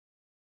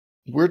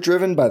We're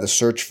driven by the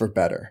search for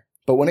better.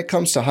 But when it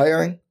comes to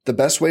hiring, the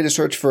best way to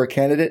search for a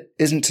candidate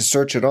isn't to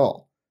search at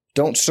all.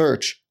 Don't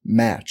search,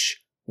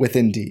 match with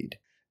Indeed.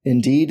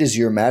 Indeed is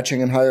your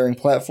matching and hiring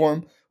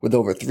platform with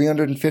over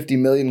 350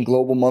 million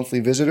global monthly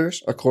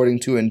visitors,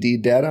 according to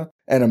Indeed data,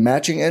 and a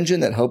matching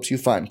engine that helps you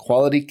find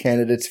quality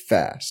candidates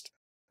fast.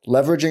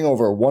 Leveraging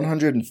over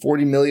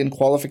 140 million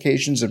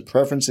qualifications and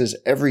preferences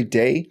every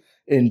day,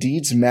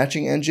 Indeed's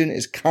matching engine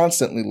is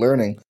constantly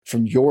learning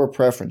from your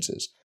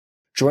preferences.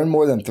 Join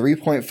more than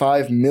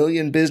 3.5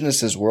 million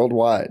businesses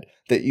worldwide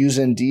that use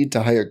Indeed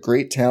to hire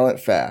great talent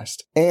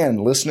fast.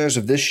 And listeners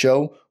of this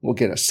show will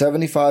get a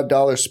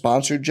 $75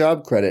 sponsored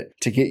job credit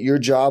to get your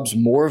jobs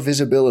more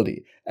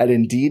visibility at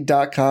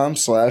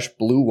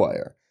Indeed.com/Blue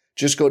Wire.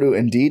 Just go to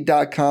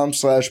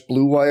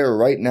Indeed.com/Blue Wire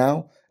right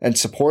now and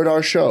support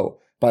our show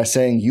by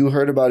saying you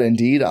heard about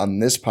Indeed on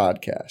this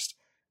podcast.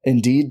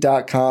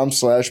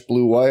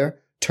 Indeed.com/Blue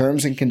Wire.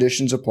 Terms and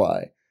conditions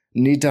apply.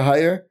 Need to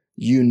hire?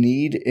 You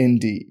need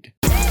Indeed.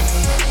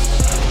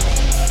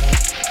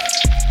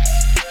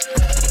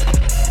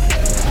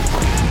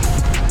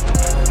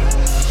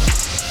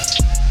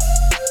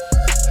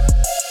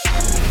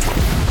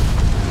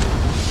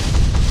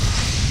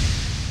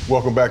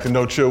 Welcome back to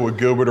No Chill with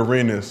Gilbert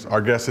Arenas. Our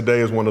guest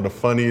today is one of the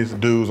funniest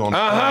dudes on the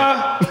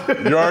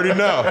planet. You already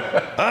know.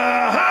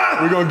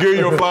 We're going to give you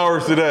your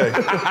flowers today.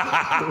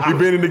 You've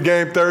been in the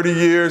game 30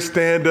 years,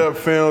 stand-up,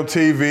 film,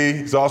 TV.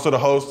 He's also the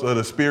host of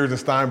the Spears and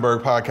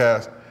Steinberg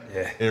podcast.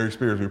 Yeah. Aries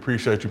Spears, we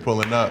appreciate you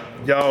pulling up.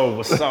 Yo,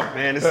 what's up,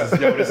 man? I'm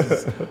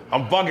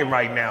bugging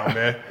right now,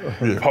 man.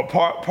 Yeah.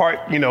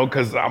 Part,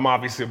 because I'm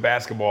obviously a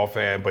basketball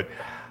fan, but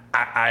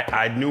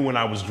I knew when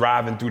I was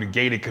driving through the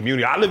gated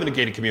community. I live in a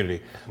gated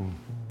community,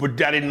 but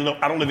I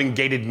don't live in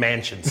gated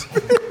mansions.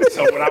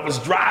 So when I was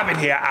driving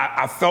here,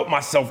 I felt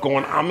myself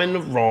going, I'm in the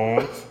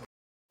wrong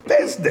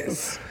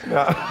business.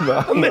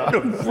 I'm in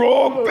the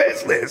wrong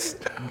business.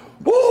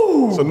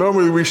 Woo! So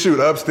normally we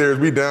shoot upstairs,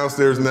 we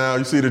downstairs now.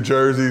 You see the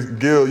jerseys.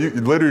 Gil, you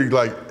literally,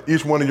 like,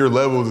 each one of your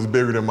levels is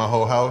bigger than my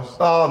whole house.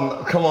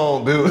 Come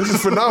on, dude. This is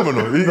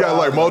phenomenal. You got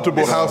like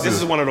multiple houses. This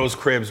is one of those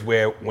cribs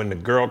where when the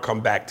girl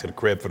come back to the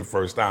crib for the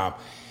first time,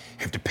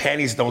 if the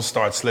panties don't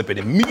start slipping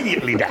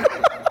immediately down,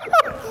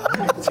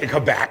 take her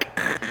back.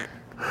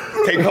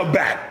 Take her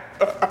back.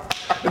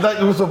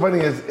 What's so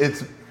funny is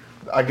it's,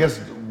 I guess,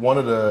 one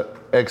of the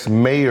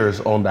ex-mayors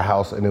owned the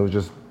house and it was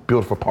just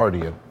built for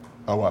partying.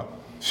 Oh, wow.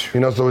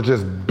 So it's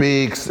just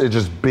big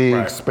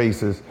Right.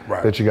 spaces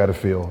Right. that you got to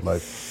feel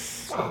like.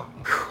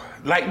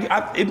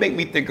 It made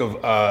me think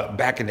of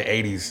back in the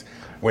 80s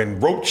when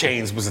rope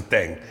chains was a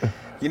thing.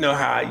 You know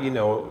how,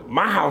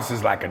 my house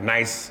is like a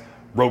nice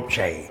rope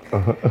chain.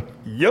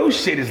 Your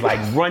shit is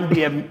like Run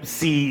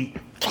DMC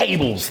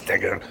cables,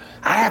 nigga.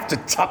 I have to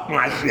tuck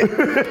my shit.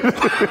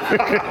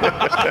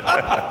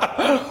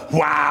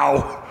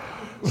 Wow.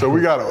 So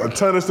we got a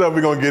ton of stuff we're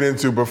gonna get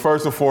into, but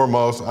first and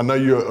foremost, I know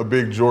you're a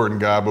big Jordan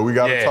guy, but we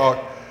gotta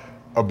talk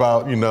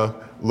about,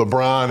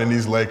 LeBron and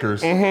these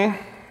Lakers.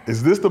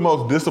 Is this the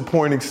most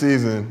disappointing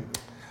season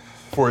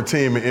for a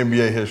team in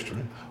NBA history?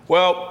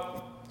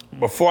 Well,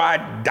 before I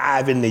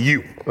dive into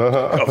you,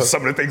 of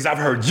some of the things I've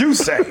heard you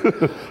say,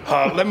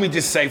 let me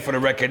just say for the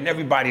record, and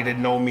everybody that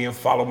know me and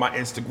follow my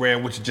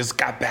Instagram, which just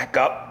got back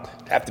up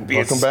after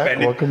being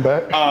suspended. Welcome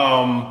back.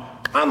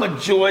 I'm a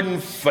Jordan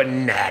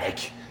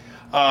fanatic.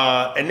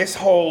 And this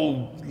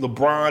whole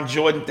LeBron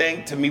Jordan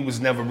thing, to me, was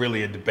never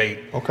really a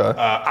debate. Okay.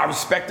 I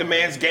respect the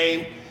man's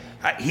game.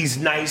 He's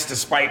nice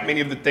despite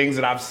many of the things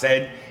that I've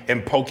said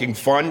and poking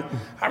fun.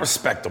 I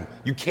respect him.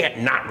 You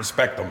can't not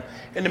respect him.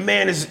 And the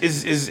man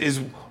is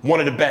one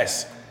of the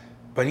best.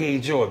 But he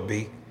ain't Jordan,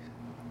 B.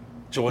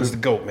 Jordan's the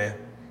GOAT, man.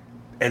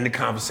 End the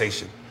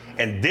conversation.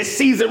 And this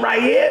season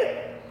right here,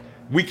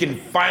 we can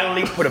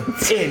finally put a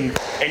pin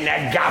in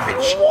that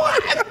garbage.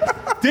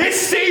 What?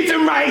 This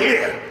season right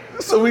here.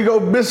 So we go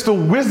Mr.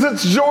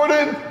 Wizards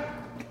Jordan?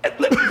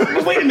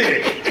 Wait a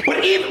minute.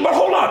 But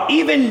hold on.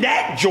 Even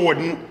that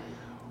Jordan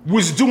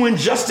was doing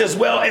just as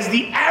well as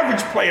the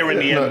average player in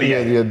the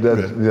NBA. He was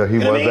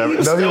average. He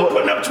was still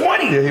putting up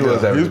 20. Yeah, he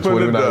was average. He was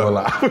putting it down.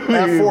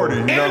 At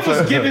 40. And it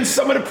was giving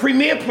some of the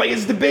premier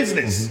players the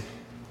business.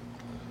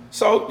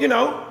 So,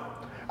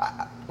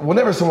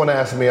 Whenever someone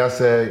asks me, I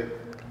say,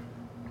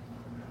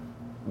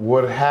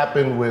 what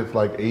happened with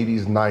like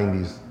 80s,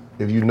 90s,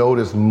 if you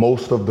notice,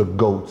 most of the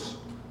GOATs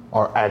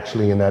are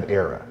actually in that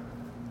era.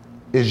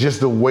 It's just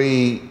the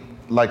way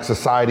like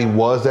society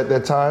was at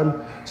that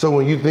time. So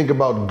when you think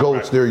about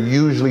GOATs, they're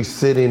usually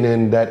sitting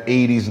in that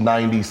 80s,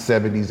 90s,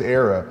 70s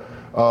era.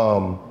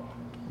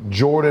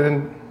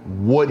 Jordan,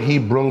 what he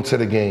brought to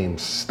the game,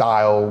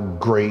 style,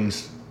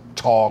 grace,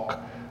 talk,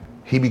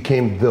 he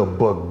became the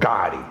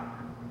Bugatti.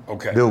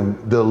 Okay. The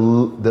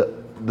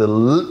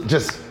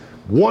just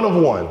one of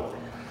one.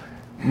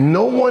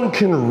 No one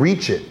can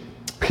reach it,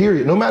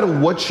 period. No matter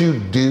what you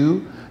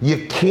do,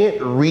 you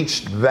can't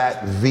reach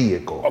that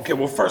vehicle. Okay,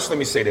 well, first let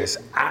me say this.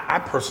 I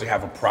personally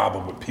have a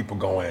problem with people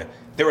going,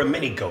 there are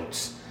many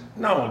GOATs.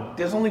 No,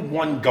 there's only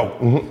one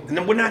GOAT. And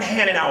then we're not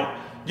handing out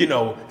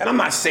and I'm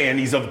not saying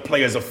these other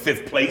players are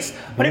fifth place,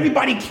 but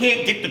everybody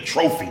can't get the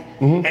trophy.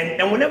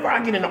 And whenever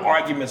I get into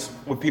arguments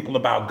with people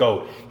about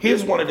GOAT,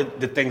 here's one of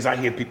the things I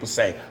hear people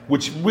say,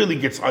 which really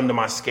gets under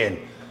my skin.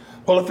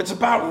 Well, if it's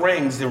about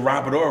rings, then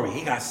Robert Horry,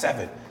 he got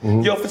 7.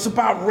 If it's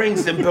about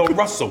rings, then Bill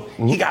Russell,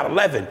 he got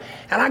 11.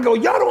 And I go,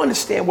 y'all don't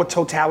understand what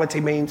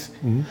totality means?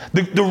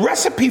 The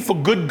recipe for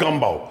good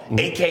gumbo,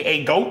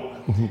 AKA GOAT,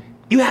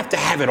 you have to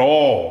have it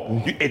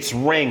all. It's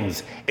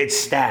rings,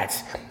 it's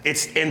stats,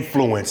 it's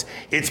influence,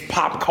 it's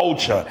pop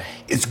culture,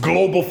 it's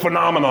global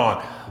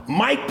phenomenon.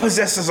 Mike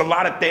possesses a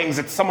lot of things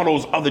that some of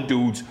those other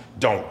dudes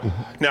don't.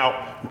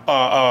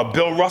 Now,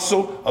 Bill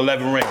Russell,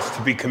 11 rings,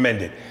 to be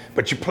commended.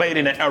 But you played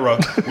in an era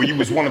where you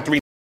was 1 of 3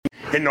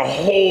 in the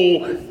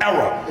whole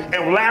era.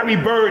 And Larry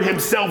Bird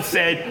himself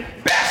said,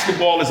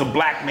 basketball is a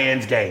black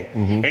man's game.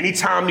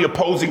 Anytime the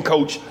opposing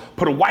coach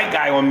put a white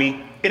guy on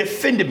me, it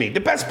offended me. The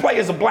best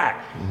players are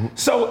black.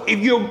 So if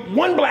you're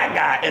one black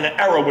guy in an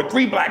era with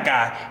 3 black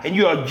guys and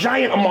you're a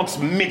giant amongst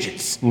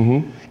midgets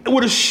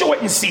with a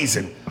shortened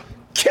season,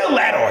 kill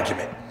that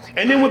argument.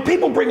 And then when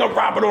people bring up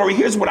Robert Horry,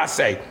 here's what I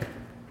say.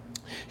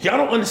 Y'all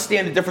don't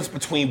understand the difference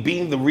between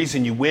being the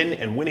reason you win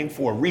and winning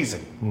for a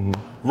reason.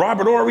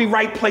 Robert Horry,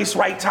 right place,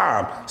 right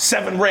time,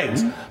 7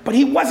 rings. But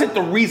he wasn't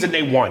the reason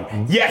they won.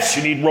 Yes,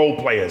 you need role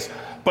players.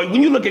 But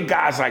when you look at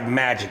guys like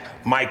Magic,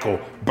 Michael,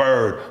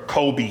 Bird,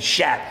 Kobe,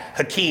 Shaq,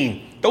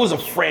 Hakeem, those are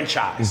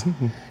franchise.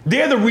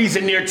 They're the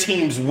reason their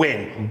teams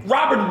win.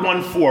 Robert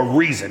won for a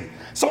reason.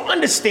 So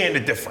understand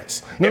the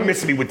difference. And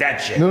miss me with that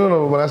shit.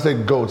 No. When I say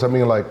GOATs, I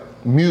mean like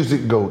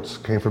music GOATs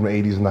came from the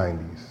 80s,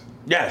 90s.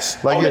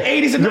 Yes. Like the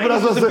 80s and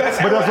 90s was the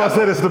best era. But that's what I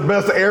said, it's the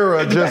best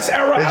era. It's the best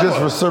era ever. Just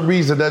for some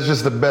reason, that's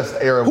just the best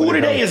era. Who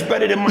today is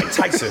better than Mike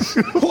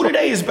Tyson? Who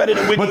today is better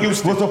than Whitney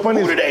Houston? What's so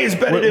funny Who today is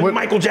better than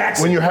Michael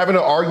Jackson? When you're having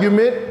an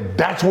argument,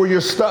 that's where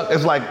you're stuck.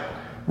 It's like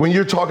when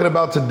you're talking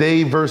about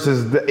today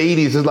versus the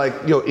 80s, it's like,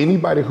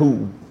 anybody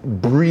who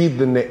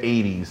breathed in the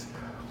 80s,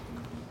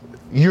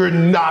 you're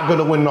not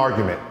gonna win an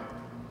argument.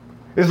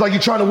 It's like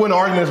you're trying to win an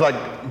argument, it's like...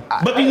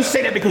 But do you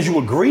say that because you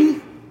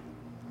agree?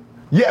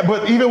 Yeah,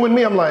 but even with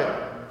me, I'm like,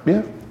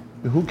 yeah,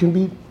 who can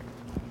beat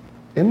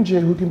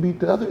MJ? Who can beat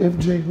the other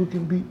MJ? Who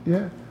can beat,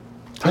 Tyson,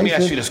 let me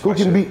ask you this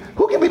question.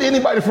 Who can beat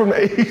anybody from the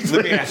 80s?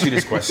 Let me ask you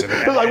this question.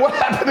 It's like, what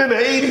happened in the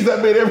 80s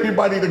that made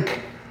everybody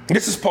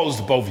This is posed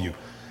to both of you.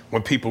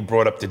 When people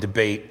brought up the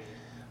debate,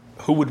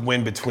 who would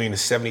win between the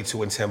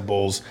 72-10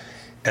 Bulls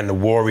and the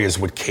Warriors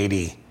with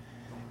KD?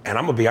 And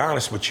I'm gonna be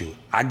honest with you.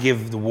 I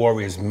give the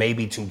Warriors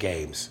maybe 2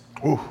 games.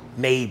 Ooh.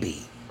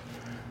 Maybe.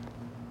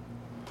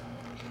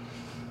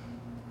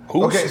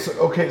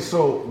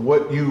 So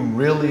what you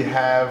really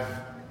have...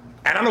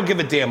 And I don't give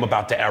a damn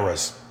about the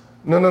eras.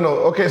 No.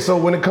 Okay, so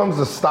when it comes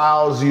to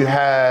styles, you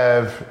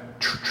have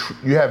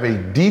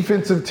a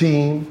defensive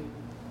team.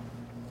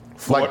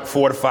 4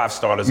 to 5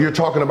 starters. You're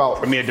talking about...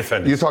 Premier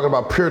defenders. You're talking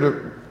about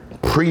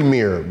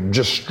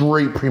just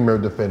straight premier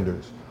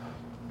defenders.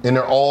 And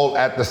they're all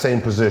at the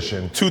same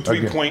position. 2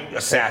 3-point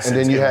assassins.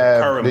 And then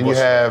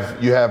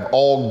you have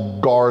all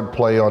guard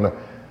play on the...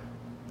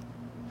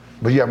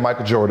 But you have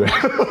Michael Jordan.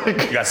 You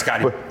got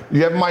Scotty.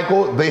 You have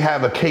Michael, they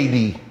have a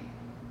KD.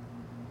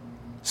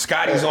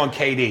 Scotty's on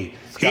KD.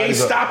 He ain't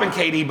stopping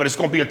KD, but it's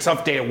going to be a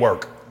tough day at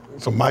work.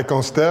 So Mike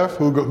on Steph?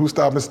 Who's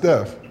stopping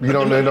Steph?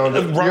 Ron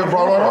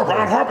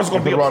Harper's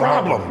going to be a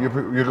problem.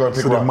 You're going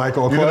to pick Mike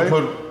on Clay?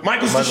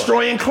 Michael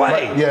destroying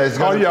Clay.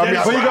 But you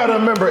got to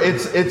remember,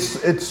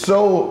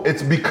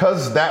 it's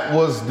because that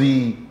was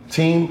the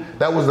team,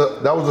 that was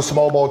the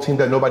small ball team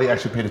that nobody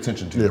actually paid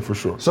attention to. Yeah, for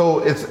sure. So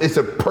it's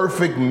a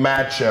perfect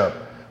matchup.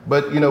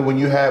 But when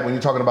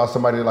you're talking about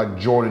somebody like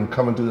Jordan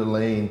coming through the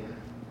lane,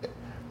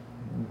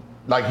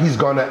 like he's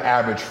gonna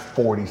average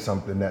 40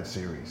 something that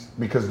series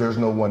because there's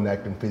no one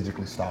that can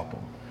physically stop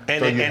him.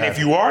 And if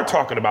you are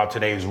talking about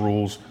today's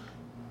rules,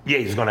 yeah,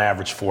 he's gonna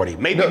average 40,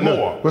 maybe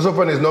more. What's so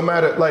funny is no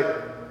matter, like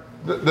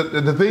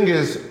the thing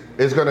is,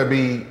 it's gonna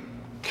be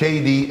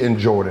KD and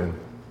Jordan.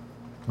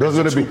 There's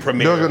going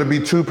to be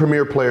 2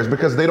 premier players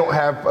because they don't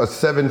have a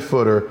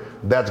 7-footer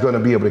that's going to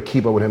be able to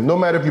keep up with him. No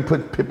matter if you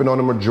put Pippen on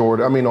him or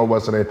Jordan, or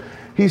what's the name,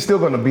 he's still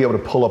going to be able to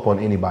pull up on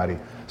anybody.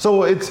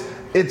 So it's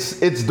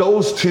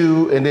those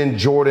 2, and then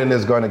Jordan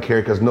is going to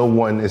carry because no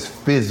one is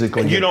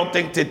physically. And you don't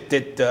think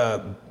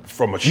that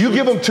from a you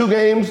give him 2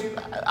 games,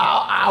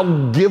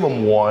 I'll give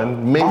him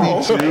 1,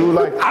 maybe 2.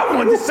 Like I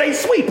wanted to say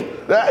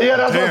sweep. That's what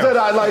I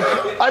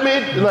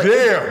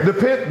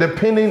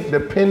said.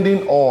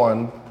 Depending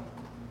on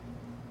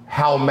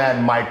how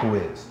mad Michael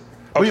is.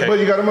 Okay. But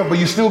you got to remember,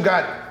 you still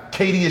got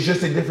KD is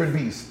just a different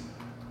beast.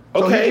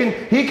 So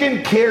okay. he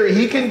can carry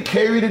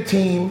the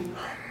team.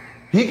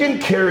 He can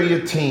carry a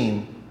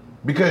team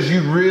because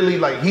you really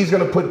he's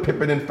gonna put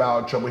Pippen in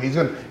foul trouble.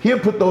 He'll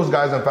put those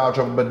guys in foul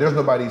trouble, but there's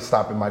nobody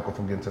stopping Michael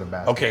from getting to the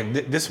basket. Okay,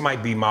 this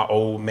might be my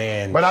old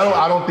man. But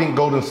I don't think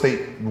Golden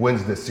State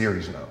wins this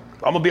series now.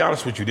 I'm gonna be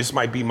honest with you. This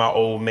might be my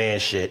old man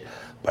shit,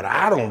 but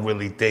I don't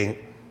really think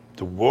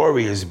the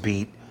Warriors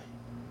beat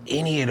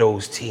any of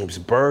those teams.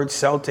 Bird,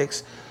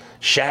 Celtics,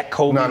 Shaq,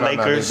 Kobe,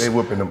 Lakers, they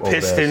whipping them old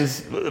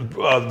Pistons,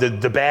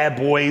 the bad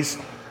boys,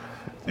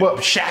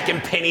 Shaq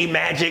and Penny,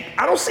 Magic.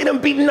 I don't see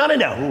them beating none of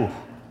them. Ooh.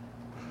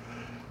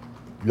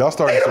 Y'all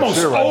starting They're the some most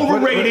shit right now.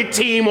 overrated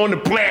team on the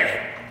planet.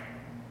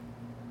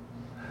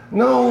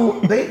 No,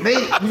 they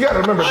you gotta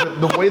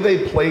remember the way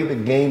they play the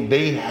game,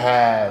 they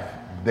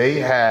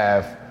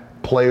have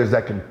players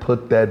that can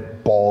put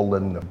that ball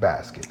in the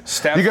basket.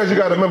 Steph, you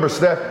gotta remember,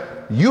 Steph,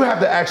 you have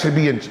to actually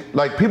be in,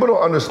 like, people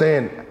don't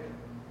understand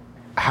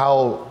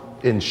how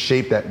in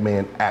shape that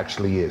man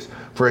actually is.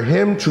 For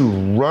him to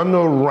run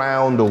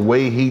around the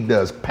way he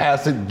does,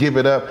 pass it, give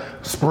it up,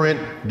 sprint,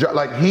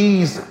 like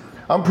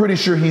I'm pretty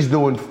sure he's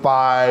doing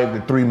 5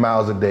 to 3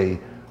 miles a day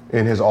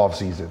in his off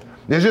season.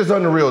 It's just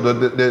unreal.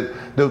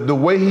 The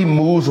way he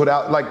moves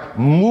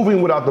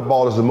moving without the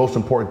ball is the most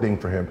important thing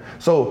for him.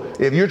 So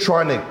if you're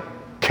trying to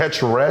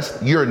catch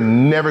rest, you're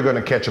never going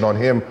to catch it on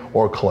him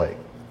or Clay.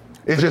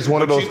 It's just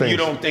one of those things. You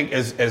don't think,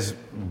 as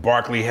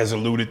Barkley has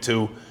alluded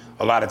to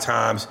a lot of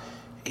times,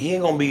 he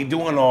ain't going to be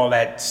doing all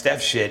that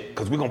Steph shit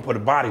because we're going to put a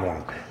body on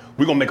him.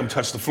 We're going to make him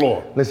touch the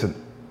floor. Listen,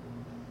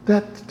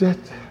 that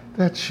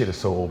shit is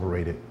so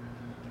overrated.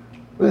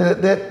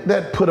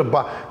 That put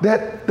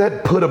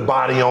a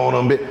body on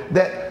him.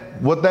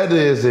 What that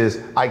is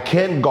I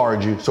can't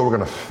guard you, so we're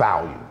gonna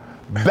foul you.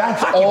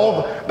 That's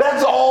all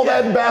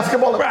that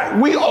basketball. Right.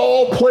 We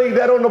all played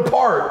that on the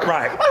park.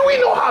 Right. Like, we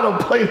know how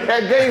to play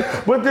that game,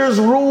 but there's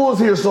rules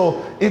here.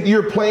 So if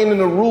you're playing in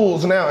the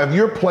rules now, if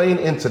you're playing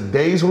in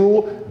today's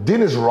rule,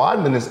 Dennis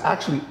Rodman is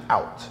actually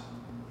out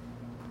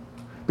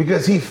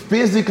because he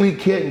physically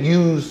can't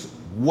use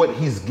what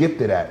he's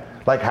gifted at.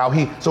 Like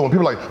so when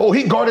people are like, oh,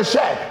 he guarded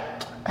Shaq.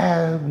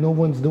 No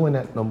one's doing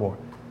that no more.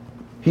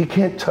 He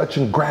can't touch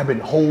and grab and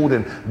hold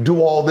and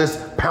do all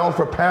this pound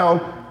for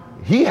pound.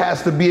 He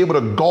has to be able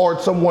to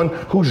guard someone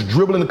who's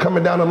dribbling and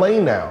coming down the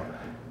lane now.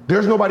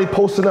 There's nobody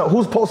posting up.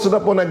 Who's posted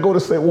up on that Golden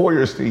State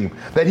Warriors team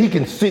that he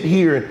can sit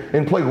here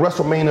and play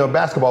WrestleMania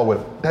basketball with?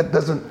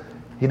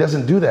 He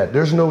doesn't do that.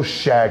 There's no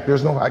Shaq,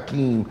 there's no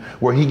Hakeem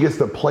where he gets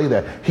to play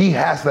that. He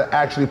has to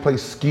actually play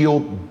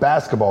skilled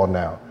basketball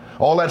now.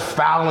 All that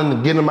fouling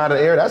and getting him out of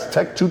the air, that's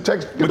too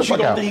tech. But you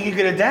don't think he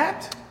could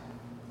adapt?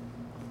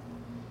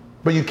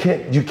 But you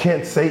can't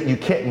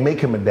make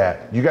him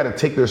adapt. You got to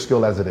take their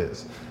skill as it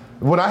is.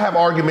 When I have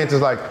arguments,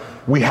 it's like,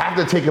 we have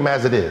to take him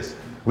as it is.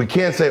 We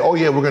can't say, oh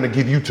yeah, we're going to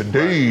give you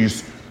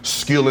today's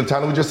skill and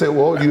talent. We just say,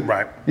 well, you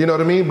know what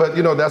I mean? But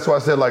that's why I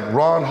said, like,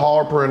 Ron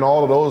Harper and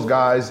all of those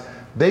guys,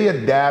 they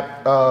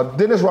adapt.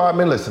 Dennis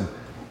Rodman, listen,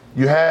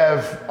 you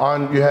have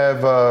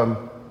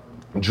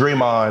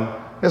Draymond.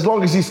 As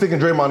long as he's sticking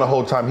Draymond the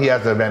whole time, he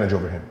has the advantage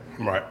over him.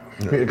 Right.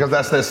 Because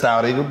that's their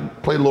style. They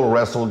play a little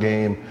wrestle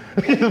game.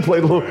 Play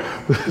a little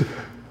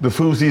the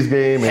Fousey's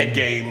game. Head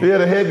game. Yeah,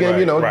 the head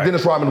game. Right,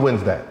 Dennis Rodman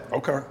wins that.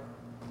 Okay.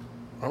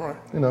 All right.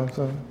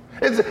 So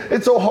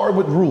it's so hard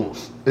with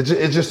rules. It's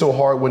just so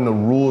hard when the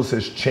rules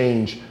has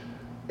changed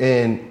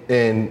and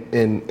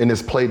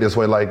it's played this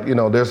way. Like,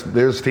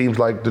 there's teams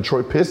like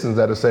Detroit Pistons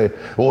that say,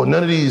 well,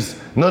 none of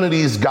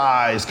these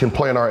guys can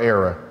play in our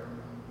era.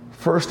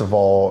 First of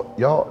all,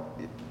 y'all,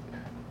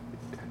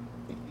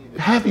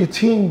 half your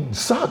team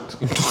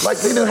sucked. Like,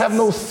 they didn't have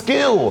no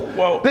skill.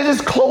 Well, they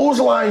just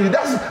clothesline you.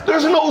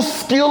 There's no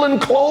skill in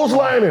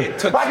clotheslining.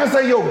 I can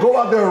say, yo, go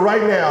out there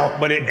right now,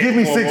 give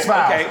me 6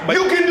 fouls. Okay,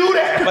 you can do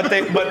that.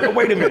 But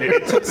wait a minute.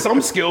 It took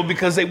some skill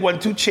because they won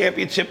 2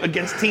 championships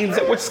against teams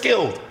that were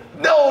skilled.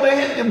 No,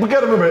 we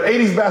gotta remember,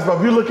 80s basketball,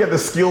 if you look at the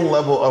skill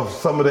level of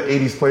some of the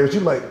 80s players,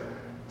 you're like,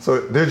 so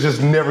they're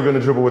just never going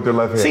to dribble with their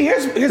left hand. See,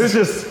 here's no,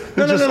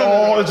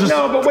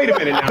 but wait a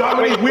minute now.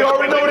 Dominique, we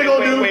already know what they're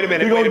going to do. Wait a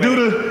minute. He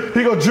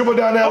going to dribble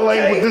down that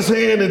lane with this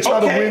hand and try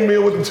to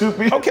windmill with the 2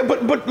 feet. Okay,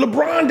 but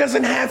LeBron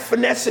doesn't have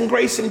finesse and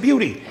grace and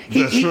beauty.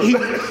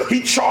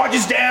 He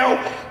charges down,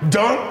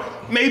 dunk,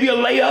 maybe a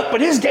layup,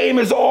 but his game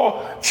is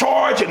all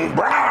charge and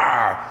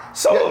brah.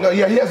 So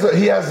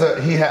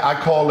I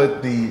call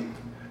it the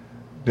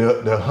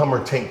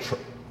Hummer tank.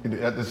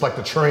 It's like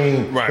the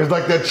train. Right. It's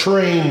like that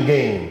train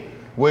game.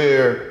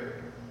 Where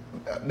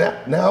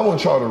now I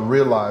want y'all to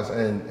realize,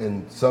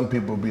 and some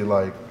people be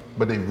like,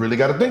 but they really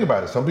got to think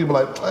about it. Some people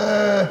are like,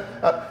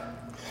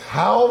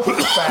 how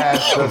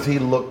fast does he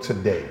look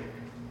today?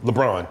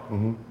 LeBron.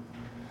 Mm-hmm.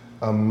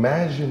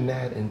 Imagine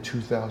that in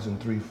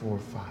 2003, 4,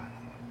 5,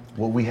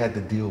 what we had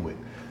to deal with.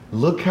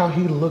 Look how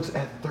he looks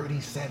at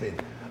 37.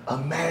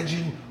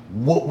 Imagine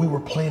what we were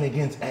playing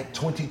against at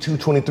 22,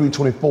 23,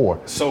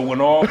 24. So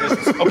when all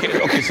this,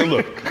 okay, so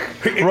look.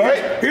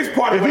 Right? Here's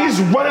part of it. If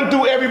he's running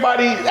through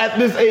everybody at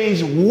this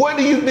age, what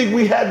do you think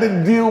we had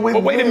to deal with?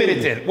 Well, wait a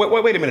minute then.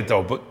 Wait a minute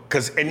though,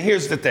 and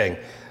here's the thing.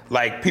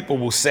 Like, people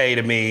will say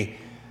to me,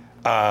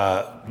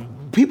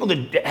 people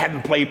that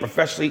haven't played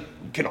professionally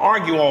can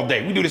argue all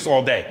day. We do this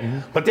all day. Mm-hmm.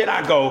 But then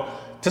I go,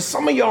 to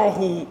some of y'all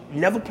who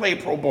never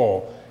played pro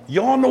ball,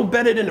 y'all know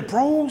better than the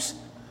pros?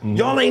 Mm-hmm.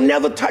 Y'all ain't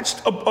never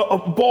touched a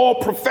ball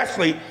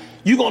professionally.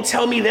 You gonna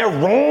tell me they're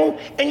wrong?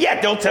 And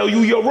yet they'll tell you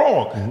you're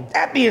wrong. Mm-hmm.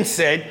 That being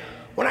said,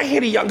 when I hear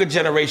the younger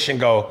generation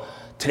go,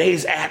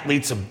 Today's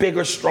athletes are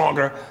bigger,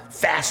 stronger,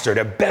 faster.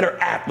 They're better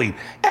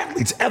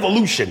athletes,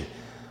 evolution.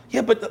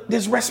 Yeah, but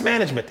there's rest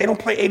management. They don't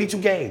play 82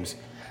 games.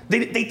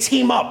 They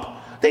team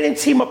up. They didn't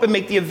team up and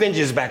make the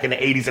Avengers back in the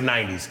 80s and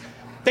 90s.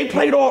 They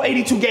played all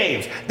 82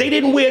 games. They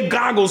didn't wear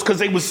goggles because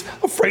they was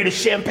afraid of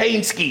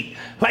champagne skeet.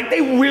 Like,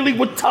 they really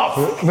were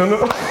tough.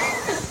 No,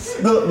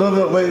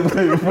 wait.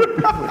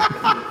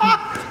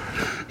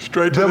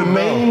 Straight to The the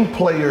main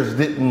players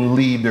didn't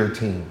lead their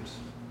teams.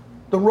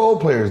 The role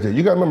players did.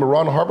 You got to remember,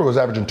 Ron Harper was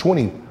averaging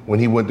 20 when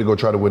he went to go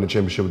try to win the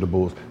championship with the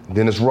Bulls.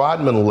 Dennis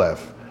Rodman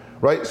left,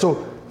 right? So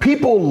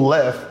people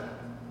left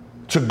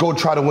to go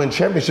try to win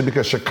championship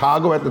because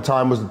Chicago at the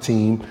time was the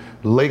team,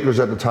 Lakers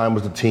at the time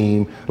was the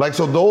team. Like,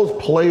 so those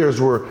players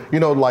were,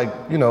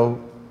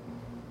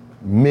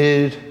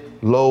 mid,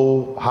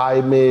 low, high,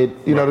 mid,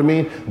 you know what I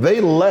mean? They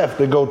left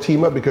to go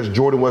team up because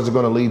Jordan wasn't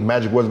gonna leave,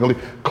 Magic wasn't gonna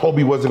leave,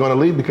 Kobe wasn't gonna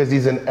leave because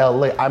he's in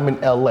LA. I'm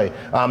in LA.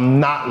 I'm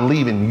not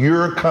leaving.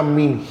 You're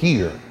coming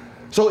here.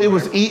 So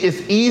it's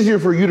easier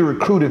for you to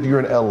recruit if you're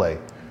in LA,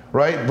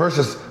 right?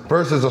 Versus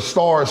a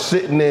star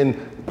sitting in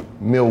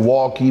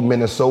Milwaukee,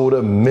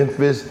 Minnesota,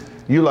 Memphis.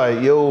 You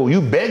like, yo,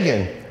 you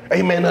begging.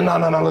 Hey man,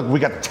 no, look,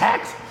 we got the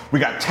tax. We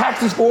got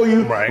taxes for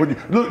you. Right.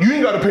 Look, you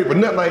ain't got to pay for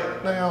nothing. Like,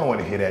 man, I don't want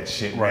to hear that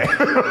shit. Right.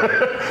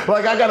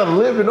 Like, I got to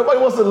live here. Nobody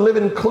wants to live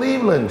in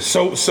Cleveland.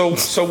 So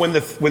when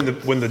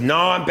the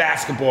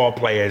non-basketball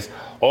players,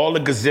 all the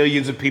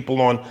gazillions of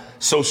people on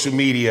social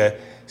media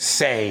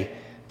say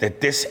that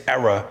this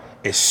era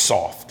is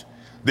soft,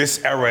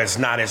 this era is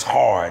not as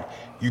hard,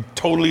 you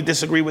totally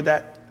disagree with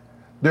that?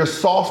 They're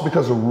soft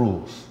because of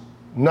rules,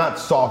 not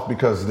soft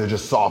because they're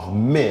just soft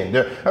men. You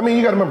got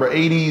to remember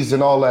 80s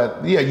and all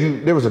that. Yeah,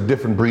 there was a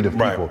different breed of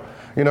people. Right.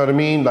 You know what I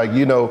mean? Like,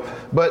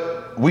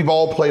 but we've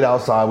all played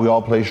outside. We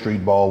all played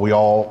street ball. We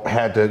all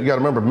had to, you got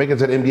to remember, making it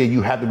to the NBA,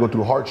 you have to go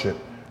through hardship.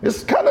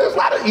 It's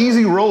not an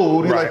easy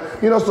road. Right.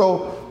 Like,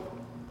 so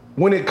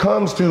when it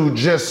comes to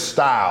just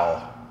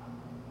style,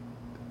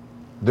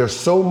 there's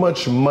so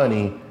much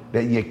money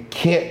that you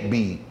can't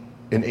be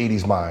in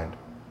 80s mind.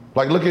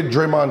 Like, look at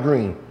Draymond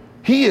Green.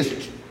 He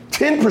is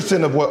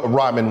 10% of what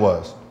Rodman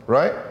was,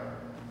 right?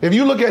 If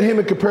you look at him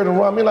and compare to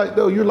Rodman,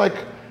 you're like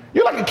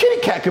a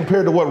kitty cat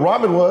compared to what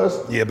Rodman was.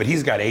 Yeah, but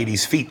he's got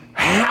 80s feet.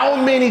 How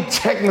many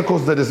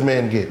technicals did this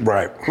man get?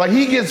 Right. Like,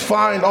 he gets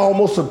fined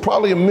almost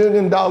probably $1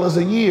 million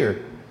a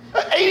year.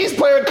 An 80s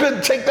player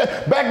couldn't take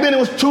that. Back then it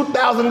was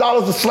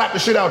 $2,000 to slap the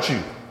shit out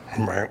you.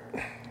 Right.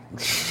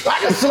 I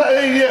can slap,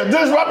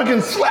 Dennis Rodman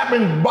can slap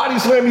and body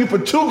slam you for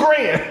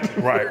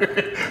 $2,000. Right.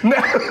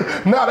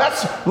 Now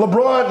that's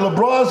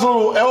LeBron's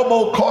little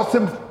elbow cost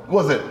him,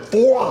 was it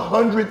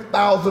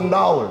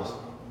 $400,000?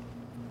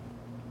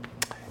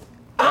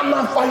 I'm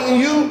not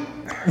fighting you.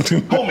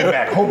 Hold me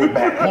back.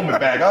 I'm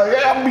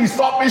gonna be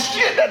soft as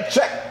shit. That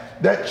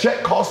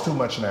check costs too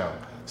much now.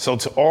 So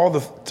to all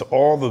the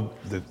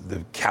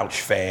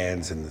couch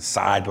fans and the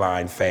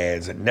sideline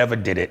fans that never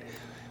did it,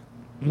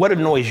 what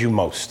annoys you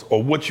most,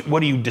 or what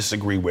do you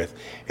disagree with?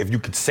 If you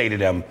could say to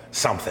them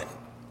something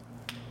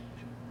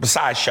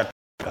besides shut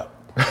the up.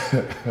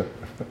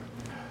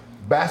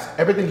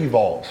 Everything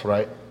evolves,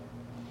 right?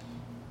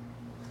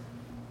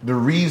 The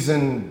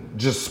reason,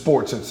 just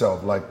sports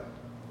itself, we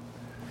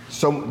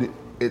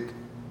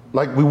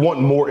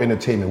want more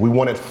entertainment. We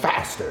want it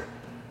faster.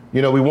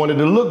 We want it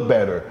to look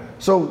better.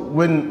 So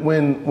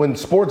when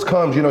sports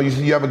comes, you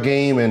have a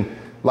game and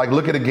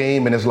look at a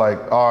game and it's like,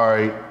 all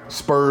right,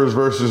 Spurs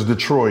versus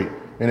Detroit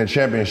in a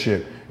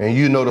championship, and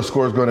the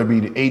score is going to be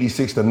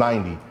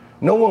 86-90.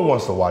 No one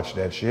wants to watch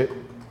that shit.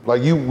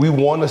 We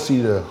want to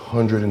see the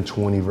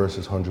 120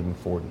 versus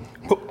 140.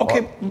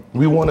 Okay.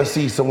 We want to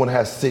see someone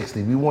has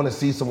 60. We want to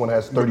see someone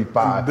has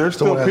 35. There's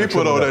still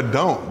people though that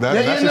don't.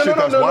 That's the shit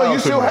that's wild.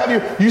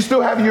 You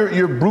still have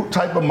your brute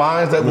type of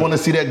minds that want to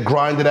see that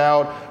grinded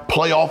out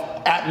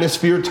playoff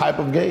atmosphere type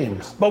of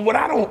games. But what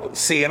I don't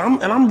see, and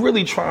I'm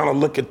really trying to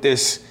look at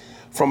this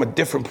from a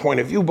different point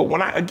of view, but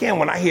when I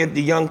hear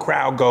the young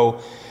crowd go,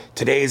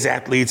 today's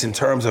athletes in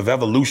terms of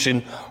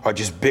evolution are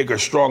just bigger,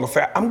 stronger,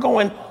 fat, I'm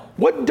going,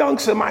 what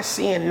dunks am I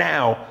seeing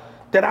now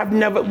that I've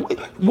never,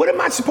 what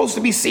am I supposed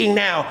to be seeing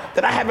now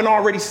that I haven't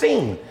already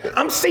seen?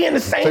 I'm seeing the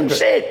same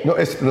shit.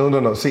 No.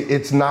 See,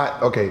 it's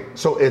not, okay,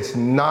 so it's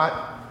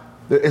not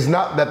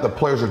that the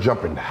players are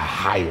jumping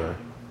higher.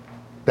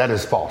 That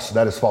is false.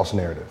 That is false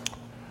narrative.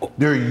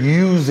 They're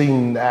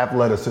using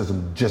athleticism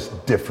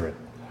just different.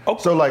 Okay.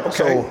 So let's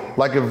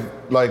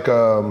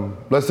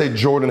say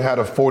Jordan had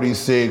a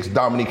 46,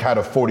 Dominique had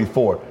a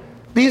 44.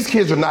 These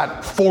kids are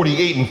not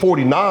 48 and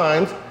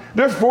 49s.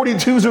 They're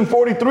 42s and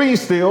 43s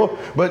still,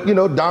 but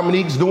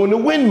Dominique's doing the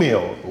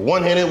windmill.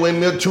 One-handed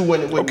windmill,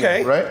 two-handed windmill,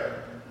 okay, right?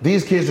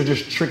 These kids are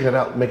just tricking it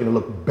out, making it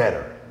look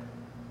better.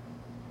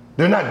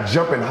 They're not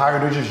jumping higher,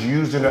 they're just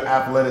using their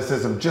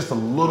athleticism just a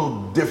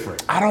little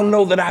different. I don't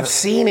know that I've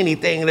seen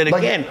anything that,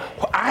 again,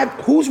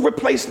 who's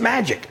replaced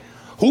Magic?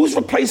 Who's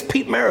replaced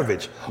Pete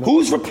Maravich?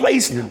 Who's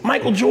replaced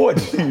Michael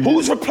Jordan?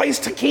 Who's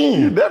replaced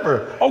Hakeem?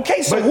 Never.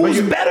 Okay, so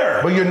who's better?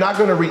 But you're not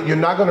gonna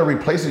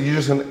replace it. You're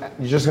just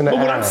gonna. But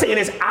what I'm saying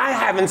is, I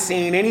haven't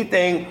seen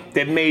anything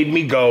that made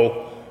me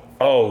go,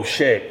 "Oh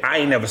shit, I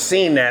ain't never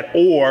seen that,"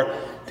 or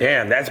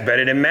 "Damn, that's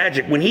better than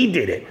Magic when he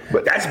did it.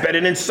 That's better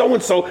than so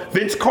and so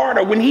Vince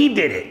Carter when he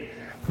did it."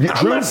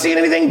 I'm not seeing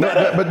anything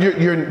better. But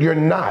you're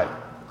not.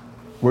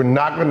 We're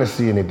not gonna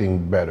see anything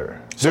better.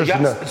 So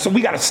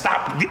we got to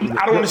stop.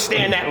 I don't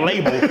understand that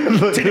label.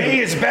 Today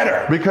is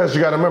better. Because you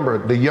got to remember,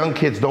 the young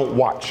kids don't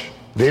watch.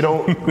 They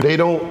don't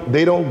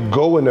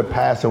go in the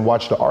past and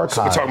watch the archives.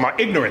 So we're talking about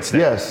ignorance now.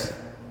 Yes.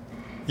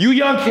 You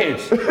young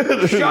kids,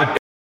 shut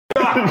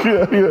up.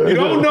 You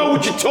don't know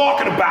what you're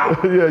talking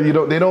about. Yeah,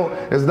 they don't.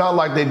 It's not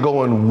like they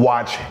go and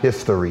watch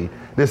history.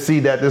 They see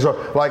that there's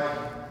like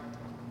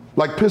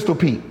Pistol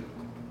Pete,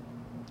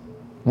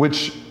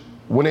 which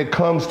when it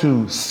comes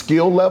to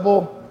skill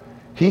level,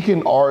 he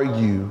can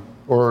argue,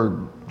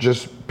 or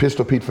just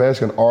Pistol Pete fans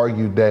can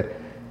argue that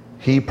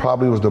he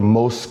probably was the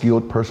most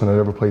skilled person that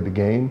ever played the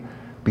game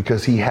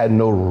because he had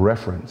no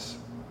reference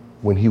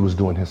when he was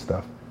doing his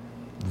stuff.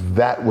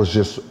 That was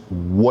just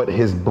what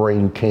his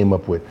brain came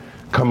up with.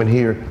 Coming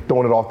here,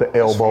 throwing it off the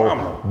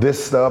elbow,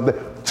 this stuff.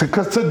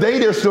 Because today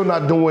they're still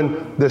not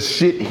doing the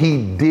shit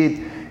he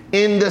did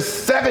in the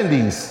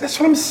 70s. That's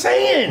what I'm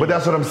saying. But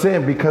that's what I'm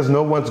saying, because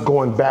no one's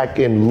going back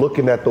and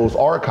looking at those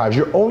archives.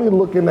 You're only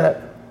looking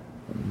at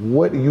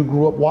what you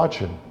grew up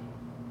watching.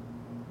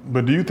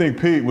 But do you think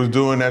Pete was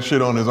doing that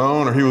shit on his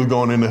own, or he was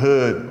going in the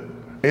hood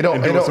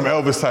and doing some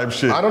Elvis type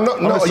shit? I don't know.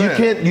 No, you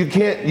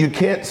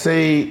can't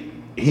say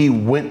he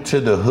went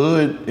to the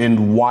hood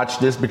and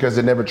watched this because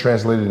it never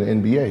translated to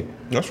NBA.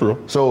 That's real.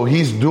 So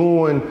he's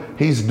doing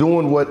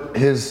what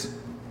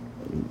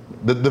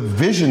the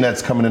vision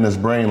that's coming in his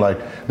brain,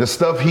 like the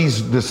stuff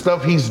he's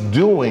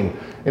doing,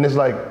 and it's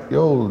like,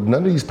 yo,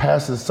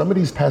 some of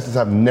these passes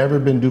have never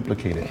been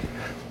duplicated.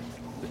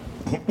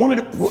 One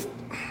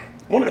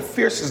of the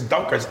fiercest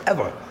dunkers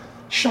ever,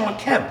 Sean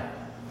Kemp.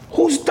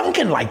 Who's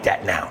dunking like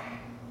that now?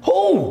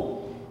 Who?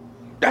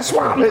 That's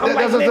why I'm like,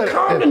 man,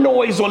 calm the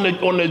noise on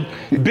the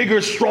bigger,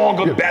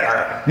 stronger,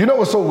 better. You know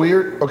what's so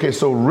weird? Okay,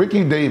 so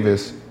Ricky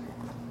Davis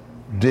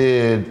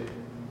did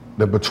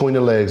the between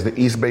the legs, the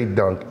East Bay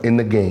dunk in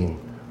the game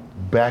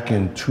back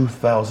in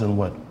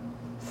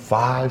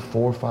 2005,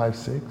 4, 5,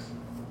 6.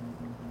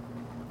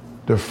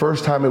 The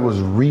first time it was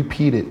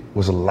repeated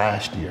was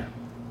last year.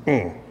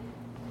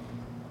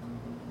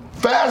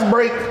 Fast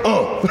break,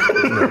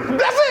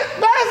 That's it.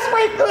 Fast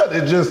break,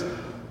 It just.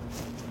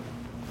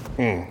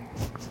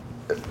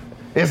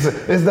 It's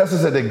that's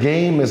just that the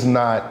game is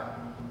not.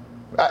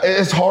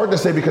 It's hard to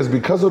say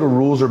because of the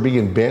rules are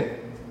being bent.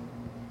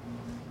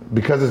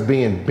 Because it's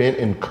being bent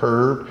and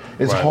curved,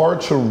 it's hard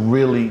to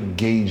really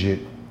gauge it,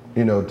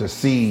 to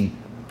see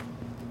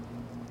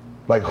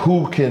like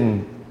who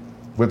can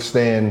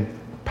withstand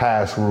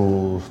past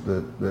rules,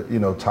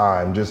 the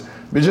time. Just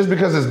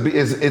because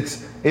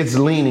it's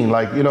leaning,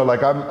 like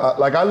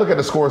I look at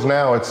the scores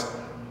now.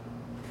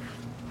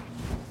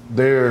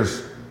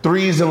 There's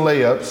threes and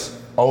layups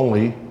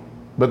only,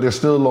 but they're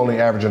still only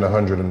averaging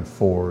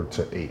 104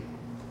 to 8.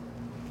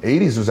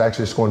 80s was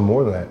actually scoring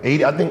more than that.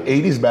 I think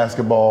 80s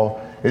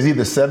basketball is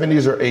either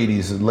 70s or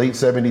 80s, late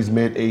 70s,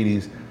 mid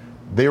 80s.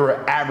 They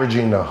were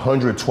averaging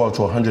 112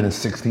 to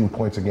 116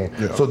 points a game.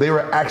 Yeah. So they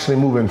were actually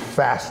moving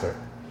faster.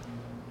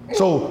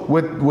 So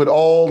with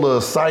all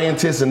the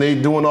scientists and they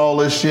doing all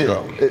this shit,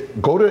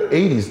 go to the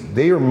 80s.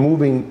 They were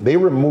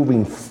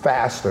moving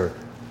faster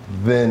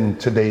than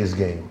today's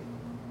game.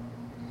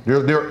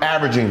 They're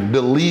averaging,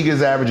 the league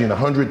is averaging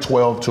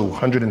 112 to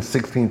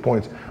 116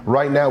 points.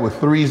 Right now with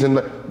threes, and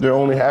they're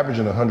only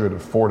averaging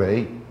 104 to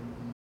 8.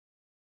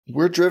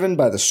 We're driven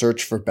by the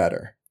search for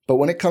better. But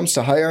when it comes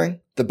to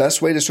hiring, the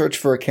best way to search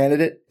for a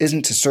candidate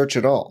isn't to search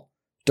at all.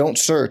 Don't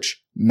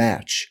search,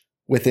 match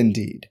with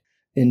Indeed.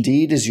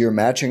 Indeed is your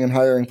matching and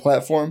hiring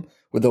platform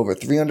with over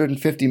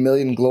 350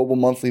 million global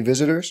monthly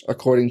visitors,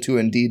 according to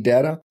Indeed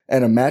data,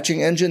 and a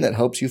matching engine that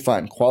helps you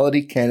find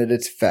quality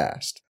candidates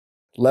fast.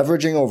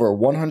 Leveraging over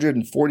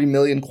 140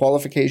 million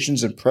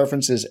qualifications and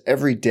preferences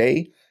every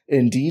day,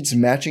 Indeed's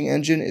matching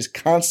engine is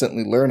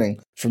constantly learning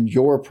from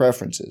your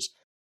preferences.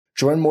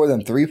 Join more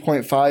than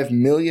 3.5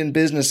 million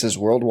businesses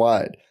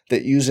worldwide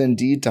that use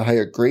Indeed to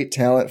hire great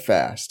talent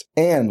fast.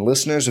 And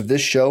listeners of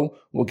this show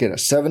will get a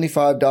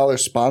 $75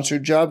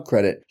 sponsored job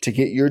credit to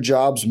get your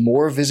jobs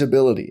more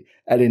visibility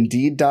at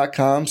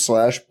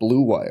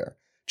Indeed.com/Blue Wire.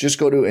 Just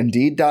go to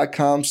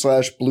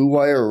Indeed.com/Blue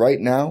Wire right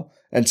now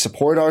and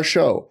support our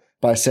show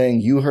by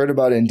saying you heard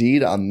about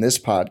Indeed on this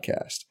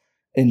podcast.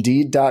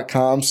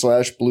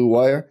 Indeed.com/Blue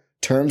Wire.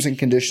 Terms and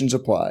conditions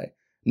apply.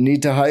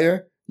 Need to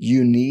hire?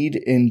 You need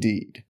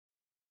Indeed.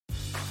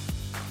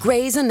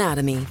 Grey's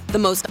Anatomy, the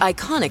most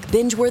iconic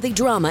binge-worthy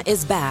drama,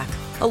 is back.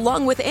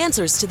 along with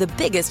answers to the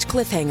biggest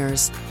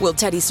cliffhangers. Will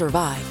Teddy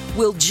survive?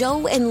 Will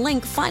Joe and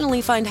Link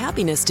finally find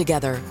happiness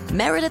together?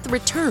 Meredith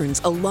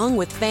returns along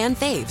with fan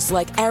faves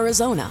like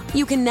Arizona.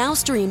 You can now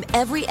stream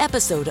every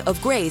episode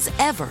of Grey's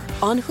ever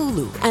on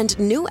Hulu and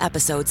new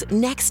episodes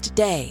next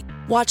day.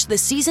 Watch the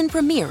season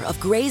premiere of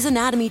Grey's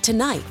Anatomy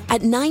tonight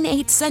at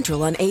 9/8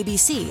 Central on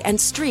ABC and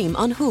stream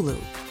on Hulu.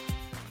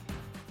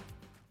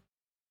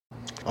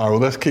 All right, well,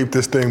 let's keep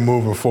this thing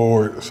moving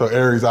forward. So,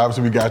 Aries,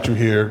 obviously we got you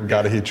here. We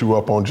got to hit you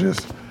up on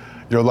just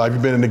your life.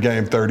 You've been in the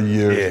game 30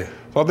 years. Yeah.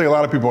 So I think a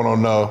lot of people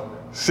don't know.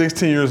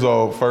 16 years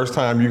old, first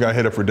time you got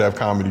hit up for Def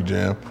Comedy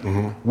Jam.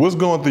 What's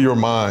going through your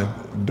mind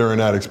during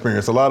that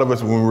experience? A lot of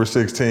us, when we were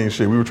 16,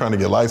 we were trying to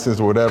get licensed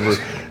or whatever.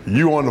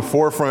 You on the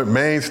forefront,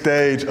 main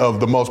stage of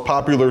the most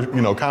popular,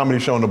 comedy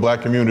show in the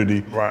black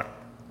community. Right.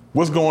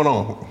 What's going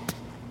on?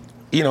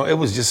 It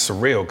was just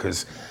surreal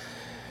because,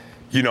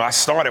 I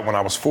started when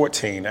I was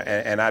 14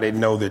 and I didn't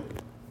know that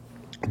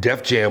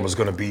Def Jam was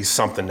going to be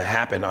something to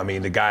happen. I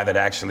mean, the guy that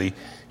actually,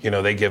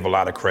 they give a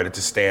lot of credit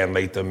to Stan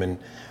Latham and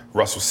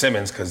Russell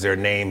Simmons because their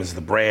name is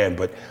the brand,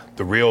 but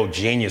the real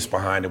genius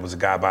behind it was a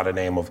guy by the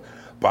name of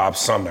Bob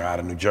Sumner out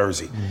of New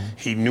Jersey.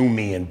 He knew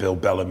me and Bill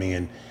Bellamy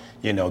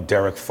and,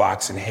 Derek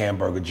Fox and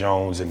Hamburger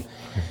Jones, and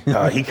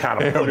he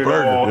kind of put it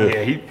all.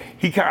 Yeah,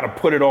 he kind of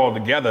put it all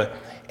together,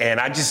 and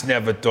I just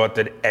never thought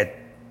that at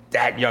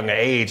that young an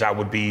age I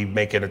would be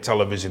making a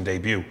television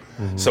debut.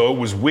 So it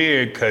was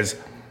weird because,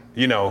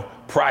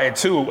 prior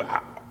to,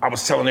 I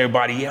was telling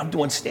everybody, yeah, I'm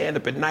doing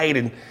stand-up at night,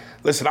 and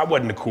listen, I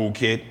wasn't a cool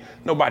kid.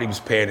 Nobody was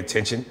paying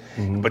attention.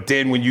 But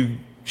then when you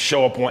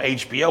show up on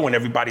HBO and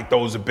everybody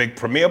throws a big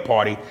premiere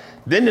party,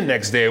 then the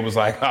next day it was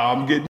like, oh,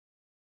 I'm getting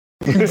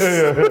so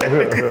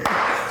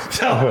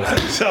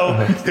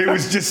it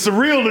was just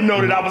surreal to know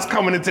that I was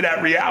coming into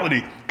that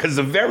reality. Because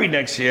the very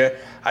next year,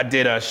 I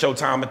did a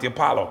Showtime at the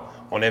Apollo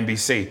on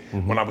NBC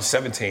when I was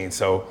 17.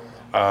 So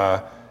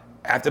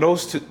after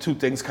those two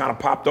things kind of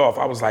popped off,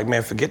 I was like,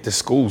 man, forget the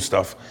school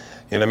stuff.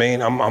 You know what I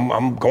mean?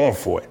 I'm going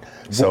for it.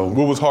 So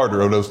what was harder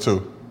of those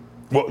two?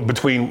 What,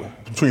 between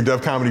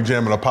Def Comedy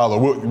Jam and Apollo,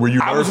 were you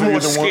nervous? I was more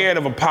scared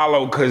of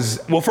Apollo because,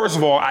 well, first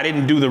of all, I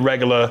didn't do the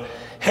regular,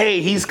 hey,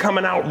 he's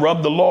coming out,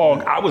 rub the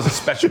log. I was a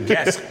special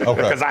guest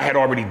because I had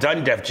already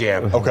done Def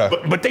Jam.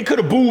 But they could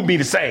have booed me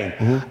the same.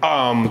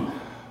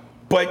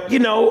 But,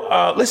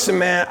 listen,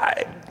 man,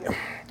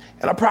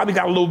 I probably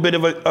got a little bit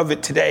of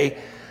it today.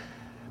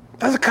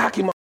 I was a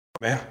cocky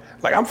man.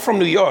 Like, I'm from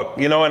New York,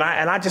 and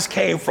I just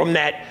came from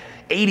that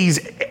 80s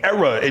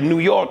era in New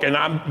York, and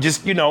I'm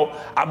just,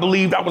 I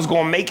believed I was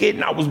gonna make it,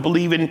 and I was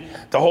believing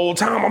the whole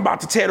time I'm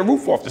about to tear the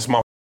roof off this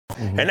motherfucker.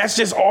 And that's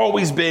just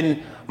always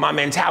been my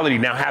mentality.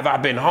 Now, have I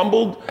been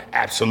humbled?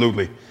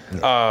 Absolutely.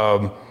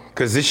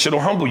 Because this shit'll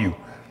humble you.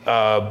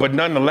 But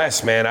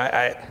nonetheless, man,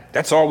 I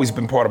that's always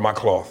been part of my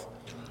cloth.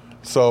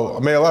 So,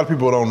 a lot of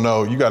people don't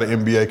know, you got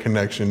an NBA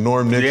connection.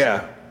 Norm Nixon.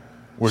 Yeah.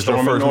 Was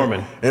your first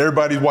Norman.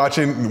 Everybody's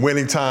watching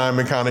Winning Time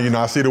and kind of,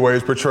 I see the way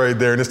it's portrayed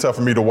there, and it's tough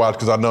for me to watch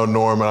because I know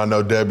Norm and I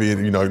know Debbie,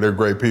 and they're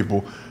great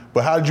people.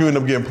 But how did you end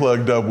up getting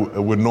plugged up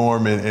with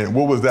Norm, and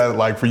what was that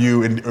like for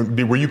you?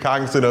 And were you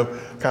cognizant of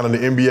kind of the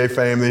NBA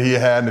fame that he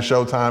had and the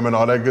Showtime and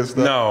all that good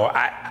stuff? No,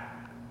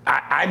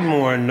 I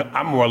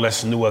more or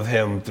less knew of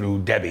him through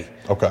Debbie.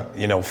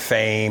 Okay.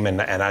 Fame,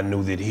 and I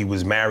knew that he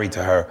was married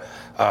to her,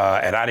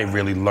 and I didn't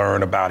really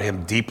learn about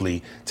him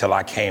deeply till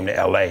I came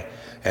to LA.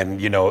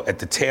 And, at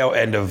the tail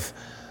end of,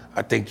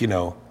 I think,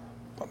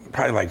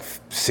 probably like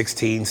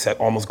 16,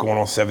 almost going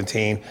on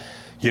 17,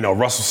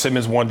 Russell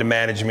Simmons wanted to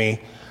manage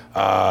me.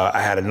 I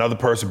had another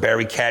person,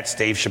 Barry Katz,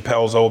 Dave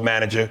Chappelle's old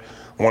manager,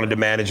 wanted to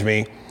manage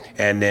me.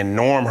 And then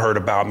Norm heard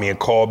about me and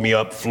called me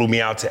up, flew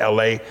me out to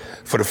LA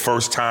for the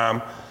first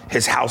time.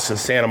 His house in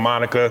Santa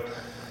Monica.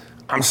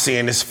 I'm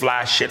seeing this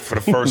fly shit for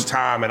the first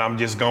time, and I'm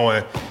just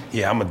going,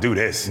 yeah, I'm gonna do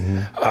this.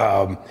 And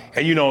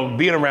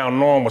being around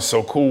Norm was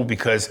so cool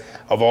because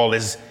of all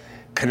his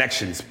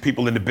connections,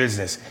 people in the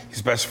business.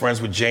 He's best friends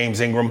with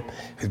James Ingram,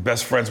 his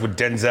best friends with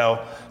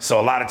Denzel. So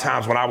a lot of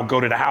times when I would go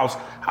to the house,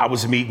 I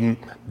was meeting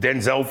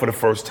Denzel for the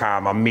first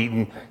time. I'm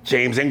meeting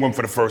James Ingram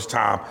for the first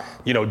time.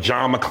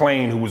 John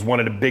McClane, who was one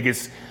of the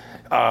biggest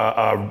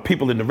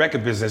people in the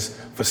record business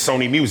for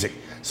Sony Music.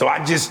 So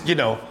I just,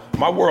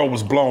 my world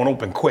was blown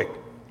open quick.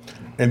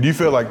 And do you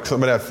feel like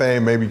some of that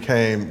fame maybe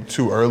came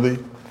too early?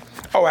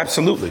 Oh,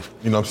 absolutely.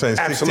 You know what I'm saying?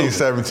 Absolutely.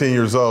 16, 17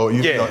 years old.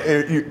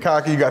 You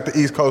cocky, you got the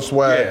East Coast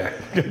swag.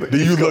 Yeah. Do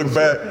you look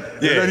back?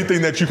 Is there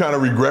anything that you kind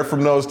of regret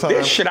from those times?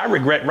 There's shit I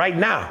regret right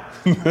now.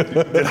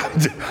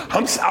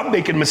 I'm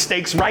making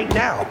mistakes right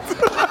now.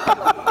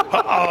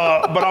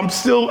 But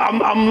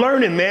I'm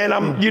learning, man.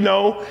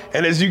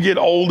 And as you get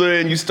older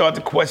and you start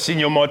to question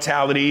your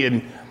mortality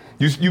and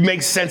you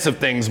make sense of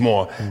things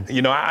more.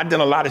 I've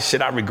done a lot of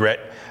shit I regret.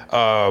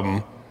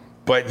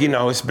 But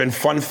it's been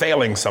fun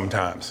failing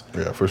sometimes.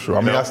 Yeah, for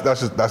sure. That's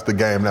the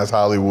game. That's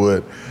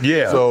Hollywood.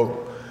 Yeah.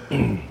 So,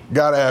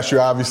 gotta ask you,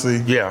 obviously.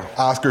 Yeah.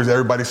 Oscars.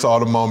 Everybody saw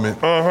the moment.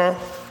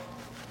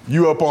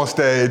 You up on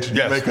stage.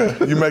 Yes.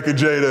 You make a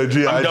Jada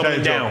G.I. I'm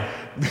doubling down.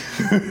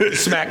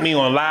 Smack me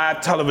on live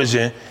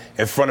television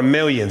in front of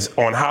millions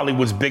on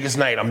Hollywood's biggest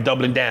night, I'm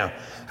doubling down.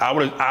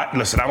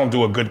 Listen, I don't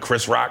do a good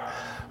Chris Rock,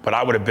 but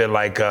I would have been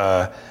like,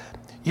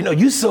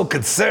 you so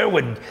concerned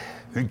with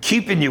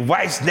keeping your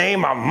wife's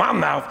name out of my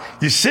mouth.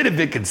 You should have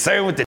been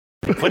concerned with the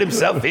put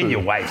himself in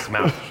your wife's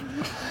mouth.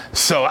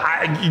 So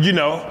I'd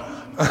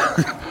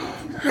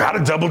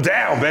have doubled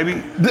down,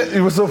 baby.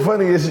 It was so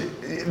funny is,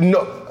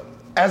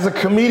 as a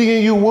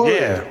comedian, you would.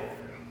 Yeah.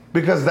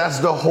 Because that's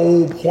the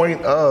whole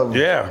point of,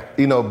 yeah,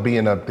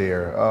 being up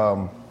there.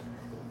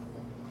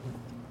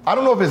 I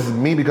don't know if it's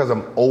me because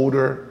I'm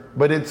older,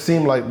 but it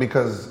seemed like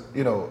because,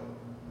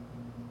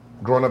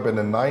 growing up in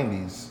the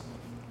 90s,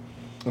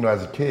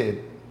 as a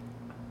kid,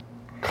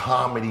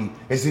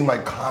 it seemed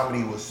like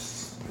comedy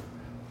was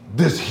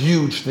this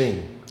huge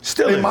thing.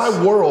 Still in is. my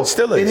world.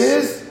 Still is. It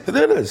is?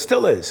 It is,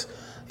 still is.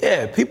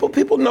 Yeah,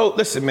 people know,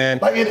 listen, man.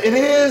 Like it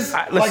is,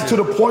 like to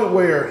the point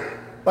where,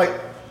 like.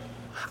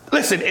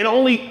 Listen,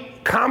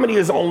 comedy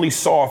is only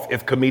soft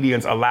if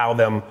comedians allow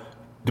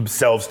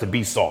themselves to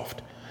be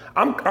soft.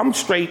 I'm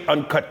straight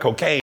uncut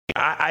cocaine.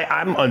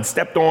 I'm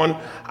unstepped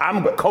on.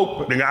 I'm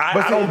coke.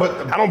 I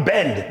don't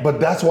bend. But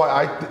that's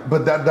why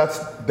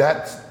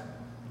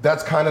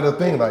that's kind of the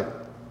thing. Like,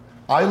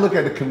 I look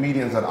at the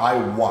comedians that I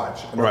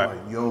watch, and I'm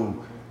like,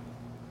 yo,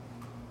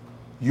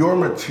 your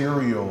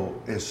material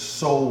is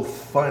so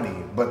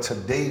funny, but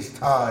today's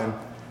time,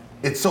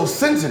 it's so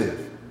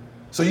sensitive.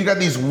 So you got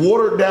these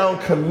watered down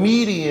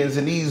comedians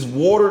and these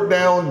watered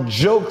down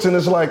jokes, and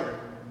it's like,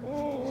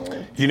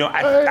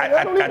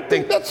 I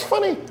think that's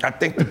funny. I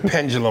think the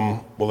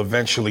pendulum will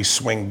eventually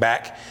swing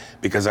back,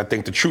 because I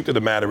think the truth of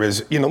the matter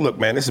is, look,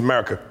 man, this is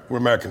America. We're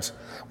Americans.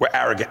 We're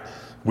arrogant.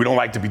 We don't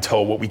like to be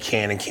told what we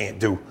can and can't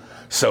do.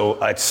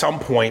 So at some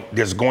point,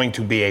 there's going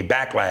to be a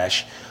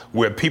backlash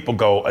where people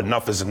go,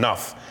 enough is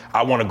enough.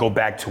 I want to go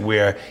back to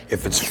where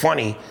if it's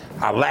funny,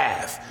 I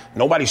laugh.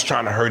 Nobody's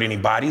trying to hurt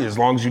anybody, as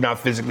long as you're not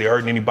physically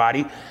hurting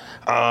anybody.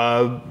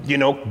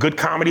 Good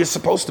comedy is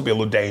supposed to be a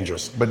little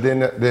dangerous. But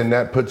then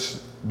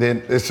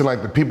it's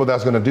like the people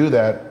that's going to do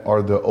that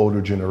are the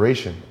older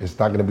generation. It's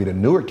not going to be the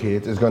newer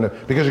kids. It's going to,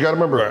 because you got to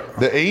remember,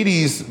 the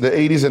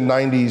 80s and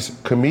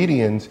 90s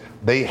comedians,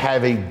 they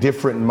have a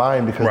different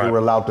mind because they were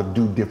allowed to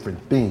do different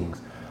things.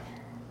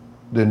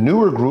 The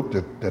newer group,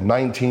 the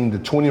 19 to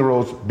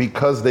 20-year-olds,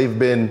 because they've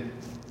been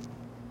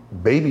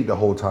babied the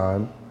whole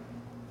time,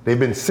 they've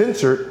been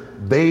censored,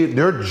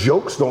 their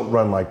jokes don't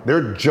run like,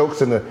 their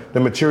jokes and the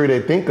material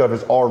they think of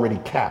is already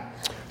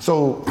capped.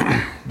 So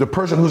the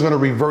person who's gonna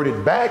revert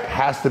it back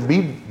has to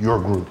be your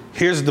group.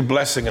 Here's the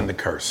blessing and the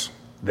curse,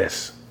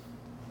 this.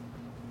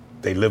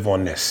 They live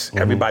on this. Mm-hmm.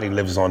 Everybody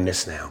lives on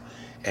this now.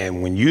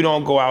 And when you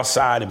don't go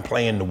outside and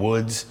play in the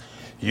woods,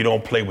 you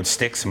don't play with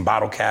sticks and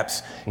bottle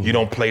caps, you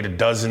don't play the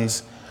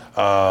dozens,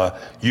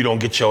 you don't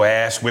get your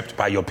ass whipped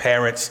by your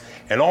parents,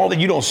 and all that,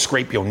 you don't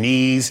scrape your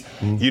knees,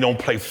 you don't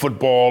play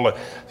football.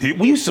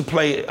 We used to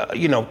play,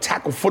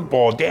 tackle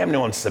football damn near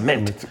on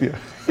cement. Yeah.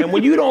 And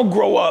when you don't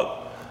grow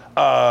up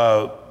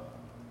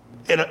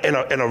in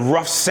a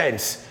rough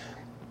sense,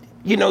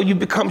 you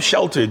become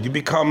sheltered, you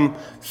become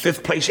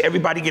fifth place,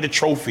 everybody get a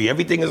trophy,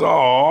 everything is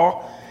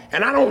aw,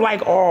 and I don't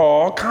like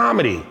aw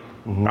comedy.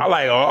 Mm-hmm. I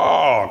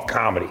like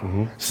comedy.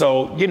 Mm-hmm.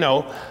 So,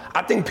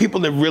 I think people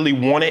that really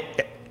want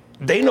it,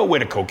 they know where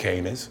the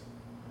cocaine is.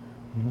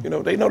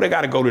 Mm-hmm. They know they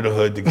got to go to the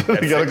hood to get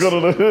that. You got to go to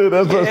the hood.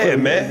 That's what I'm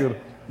saying, man.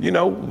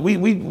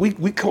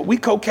 We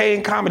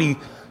cocaine comedy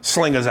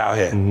slingers out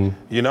here.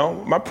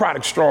 Mm-hmm. My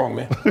product's strong,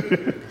 man.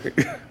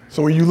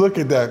 So when you look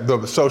at that,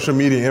 the social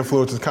media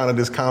influences kind of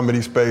this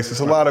comedy space. It's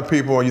a lot of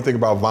people, when you think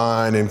about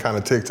Vine and kind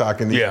of TikTok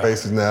and these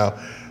spaces now,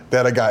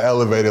 that I got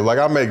elevated. Like,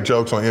 I make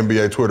jokes on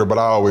NBA Twitter, but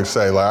I always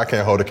say, like, I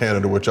can't hold a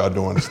candle to what y'all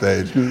do on the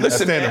stage.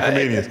 Listen, stand-up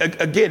comedians.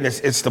 Again,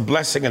 it's the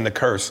blessing and the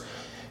curse.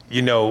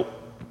 The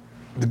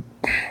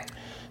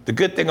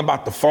good thing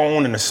about the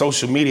phone and the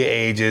social media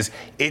age is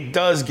it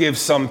does give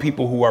some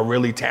people who are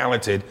really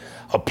talented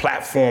a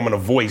platform and a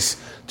voice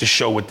to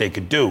show what they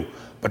could do.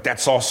 But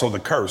that's also the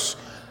curse.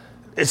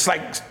 It's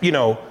like,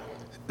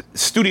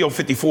 Studio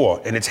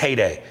 54 in its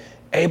heyday.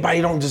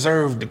 Everybody don't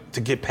deserve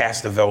to get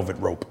past the velvet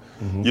rope.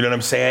 Mm-hmm. You know what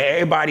I'm saying?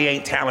 Everybody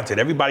ain't talented.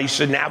 Everybody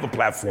shouldn't have a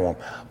platform.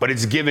 But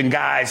it's giving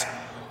guys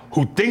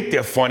who think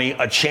they're funny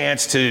a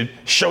chance to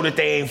show that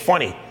they ain't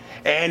funny.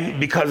 And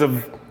because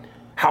of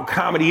how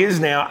comedy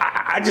is now,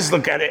 I just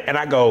look at it and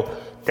I go,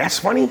 that's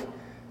funny?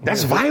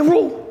 That's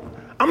viral?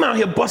 I'm out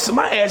here busting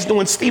my ass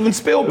doing Steven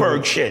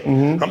Spielberg shit.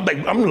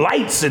 Mm-hmm. I'm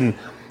lights and,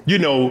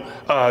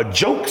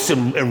 jokes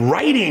and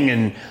writing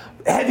and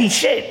heavy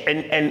shit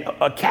and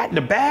a cat in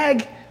the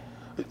bag.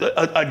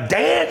 A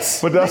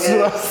dance? But that's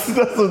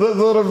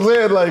what I'm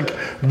saying. Like,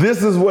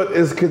 this is what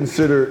is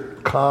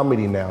considered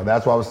comedy now.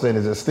 That's what I was saying.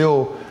 Is it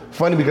still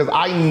funny? Because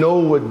I know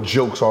what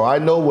jokes are. I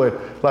know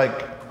what,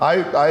 like,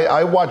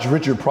 I watch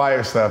Richard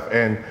Pryor stuff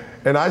and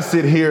I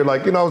sit here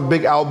like, I was a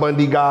big Al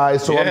Bundy guy,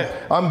 so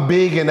I'm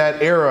big in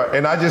that era,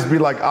 and I just be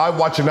like, I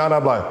watch it now and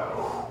I'm like,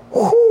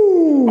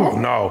 whoo. Oh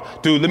no,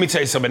 dude, let me tell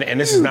you something, and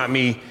this is not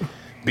me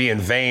being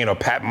vain or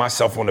patting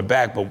myself on the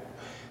back, but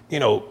you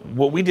know,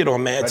 what we did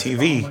on Mad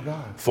TV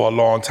for a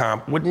long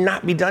time would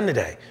not be done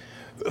today.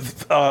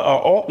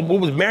 What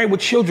was Married with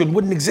Children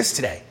wouldn't exist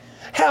today.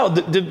 Hell,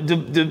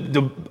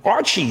 the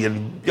Archie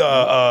and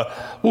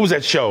what was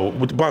that show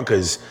with the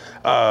bunkers?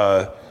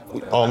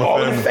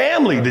 All in the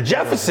Family, the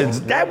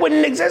Jeffersons, that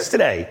wouldn't exist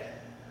today.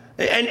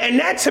 And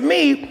that to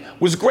me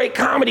was great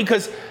comedy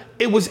because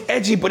it was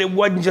edgy, but it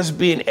wasn't just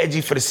being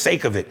edgy for the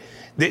sake of it.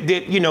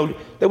 You know,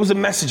 there was a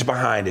message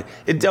behind it.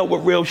 It dealt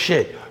with real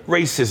shit,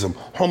 racism,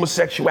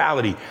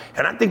 homosexuality.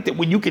 And I think that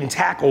when you can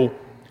tackle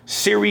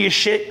serious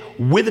shit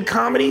with a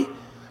comedy,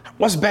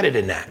 what's better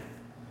than that?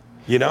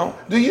 You know?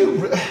 Do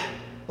you,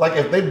 like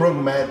if they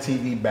bring Mad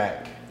TV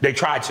back? They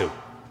tried to.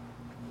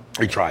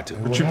 We tried to.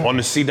 On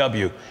the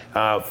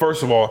CW.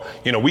 First of all,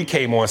 you know, we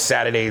came on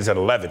Saturdays at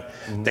 11.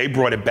 Mm-hmm. They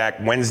brought it back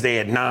Wednesday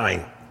at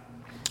 9.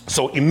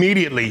 So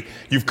immediately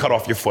you've cut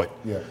off your foot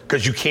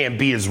because you can't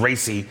be as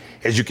racy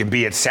as you can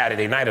be at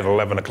Saturday night at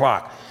 11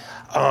 o'clock.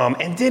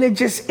 And then it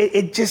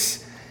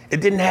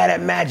didn't have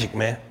that magic,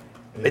 man.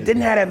 It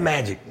didn't have that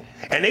magic.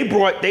 And they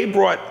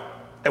brought,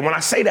 and when I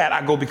say that,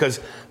 I go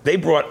because they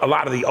brought a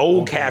lot of the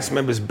old cast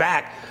members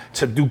back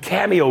to do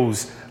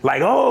cameos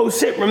like, oh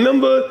shit,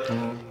 remember?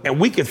 Mm-hmm. And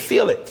we could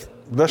feel it.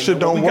 That shit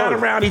don't work. We got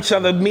around each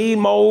other, me,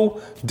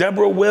 Mo,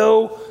 Deborah,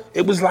 Will.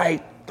 It was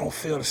like, don't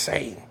feel the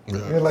same. Yeah,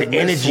 like the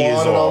energy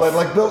is and all off.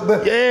 that.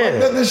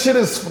 Like, this shit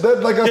is,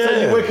 like I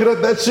said, you waking up,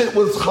 that shit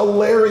was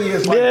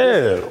hilarious. Like,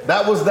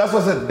 that's what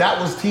I said, that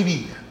was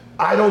TV.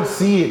 I don't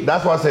see it.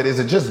 That's why I said, is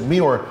it just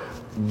me or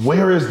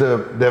where is the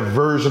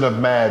version of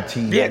Mad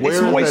TV? Yeah, where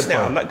it's moist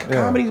now. Like,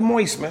 comedy's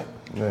moist, man.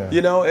 Yeah.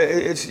 You know,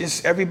 it's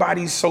just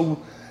everybody's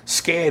so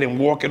scared and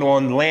walking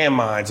on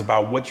landmines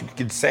about what you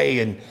can say,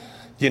 and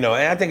you know,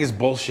 and I think it's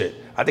bullshit.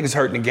 I think it's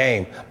hurting the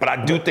game, but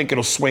I do think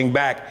it'll swing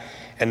back.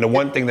 And the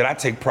one thing that I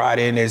take pride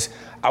in is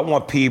I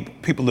want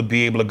people to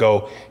be able to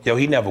go, yo,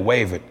 he never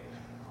wavered.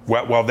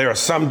 Well, there are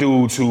some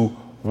dudes who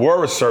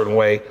were a certain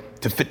way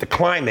to fit the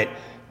climate,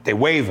 they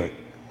wavered.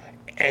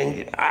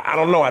 And I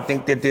don't know, I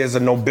think that there's a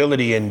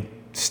nobility in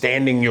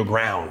standing your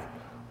ground.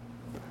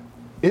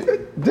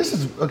 This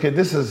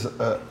is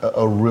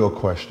a real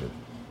question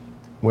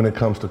when it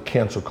comes to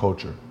cancel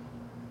culture.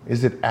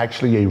 Is it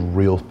actually a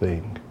real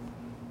thing?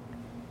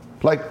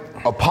 Like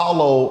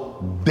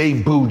Apollo, they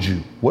booed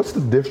you. What's the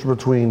difference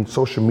between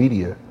social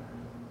media?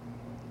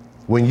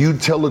 When you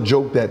tell a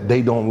joke that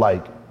they don't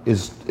like,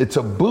 it's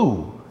a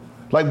boo.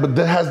 Like, but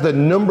has the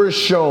numbers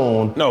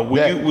shown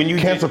when you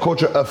cancel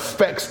culture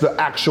affects the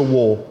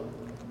actual?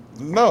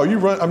 No, you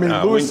run. I mean,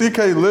 Louis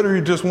C.K.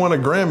 literally just won a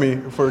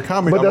Grammy for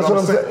comedy. But that's what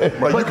I'm saying.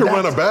 Like, you can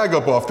run a bag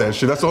up off that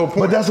shit. That's the whole point.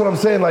 But that's what I'm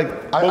saying.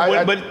 Like,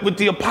 but with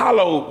the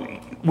Apollo,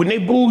 when they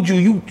booed you,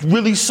 you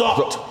really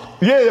sucked.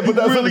 Yeah, but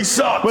that's really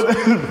sucked.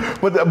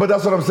 But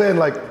that's what I'm saying.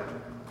 Like,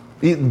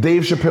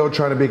 Dave Chappelle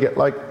trying to make it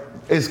like,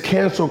 is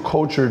cancel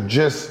culture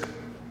just?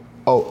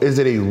 Oh, is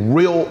it a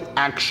real,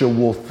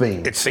 actual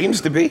thing? It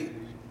seems to be.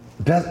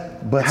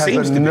 But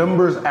has the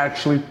numbers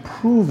actually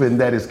proven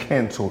that it's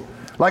canceled?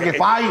 Like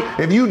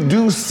if you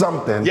do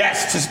something.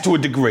 Yes, just to a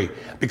degree.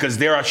 Because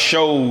there are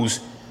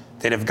shows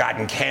that have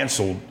gotten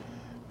canceled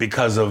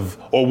because of,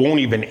 or won't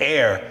even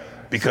air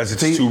because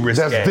it's too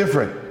risky. That's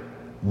different.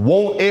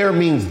 Won't air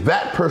means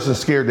that person's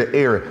scared to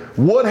air it.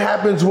 What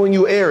happens when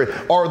you air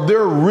it? Are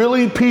there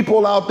really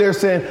people out there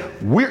saying,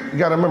 you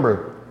gotta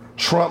remember,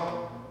 Trump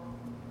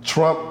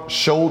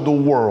showed the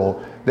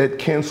world that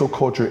cancel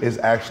culture is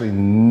actually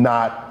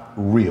not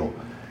real.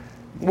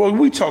 Well,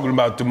 we're talking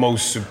about the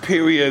most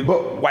superior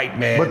white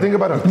man. But think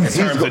about it in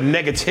terms of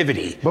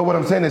negativity. But what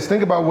I'm saying is,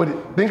 think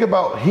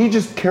about he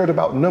just cared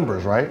about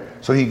numbers, right?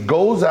 So he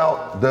goes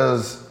out,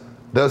 does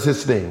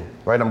his thing,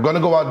 right? I'm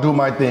gonna go out, do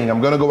my thing.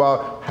 I'm gonna go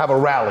out, have a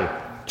rally.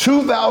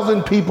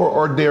 2,000 people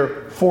are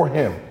there for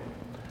him.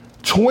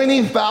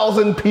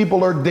 20,000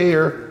 people are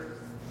there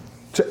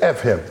to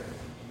F him.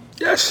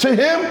 Yes. To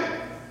him,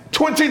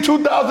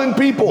 22,000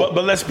 people.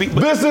 But let's be.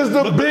 This is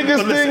the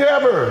biggest thing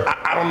ever.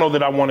 I don't know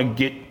that I want to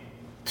get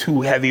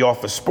too heavy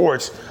off of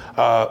sports,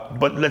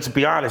 but let's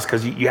be honest,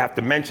 because you have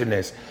to mention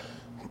this.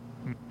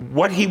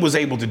 What he was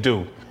able to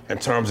do in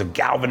terms of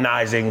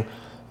galvanizing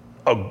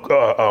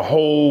a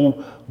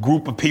whole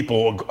group of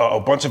people, a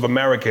bunch of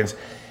Americans,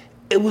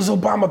 it was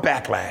Obama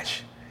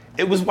backlash.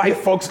 It was white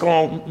folks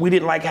going, we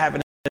didn't like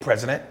having a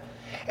president,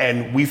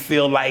 and we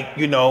feel like,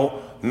 you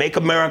know, make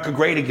America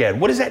great again.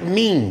 What does that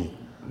mean?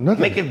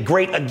 Nothing. Make it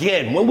great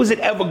again. When was it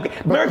ever?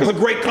 America's a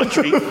great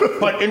country,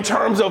 but in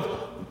terms of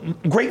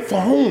great for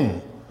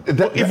whom?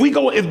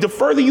 If the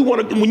further you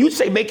want to, when you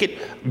say make it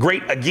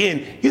great again,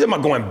 you're talking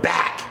about going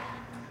back.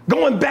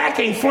 Going back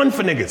ain't fun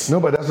for niggas. No,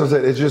 but that's what I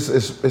said. It's just,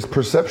 it's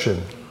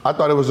perception. I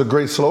thought it was a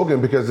great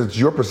slogan because it's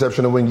your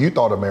perception of when you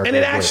thought America And it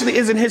was great. actually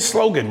isn't his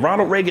slogan.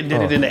 Ronald Reagan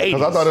did it in the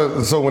 80s. I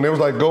thought so when it was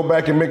like, go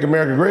back and make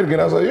America great again,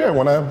 I was like, yeah,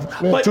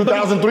 when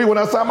 2003 when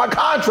I signed my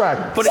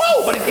contract. But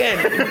again,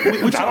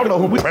 I don't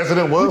know who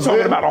president was. We're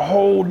talking about a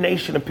whole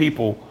nation of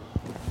people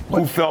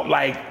who felt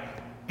like,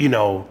 you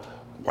know,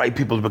 white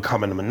people are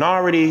becoming a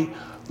minority.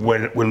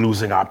 we're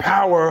losing our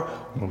power,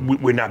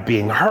 we're not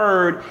being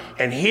heard.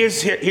 And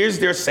here's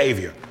their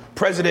savior,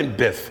 President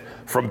Biff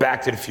from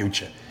Back to the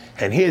Future.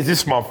 And here's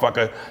this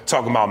motherfucker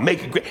talking about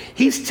make it great.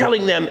 He's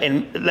telling them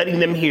and letting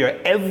them hear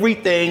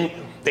everything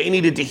they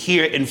needed to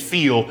hear and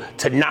feel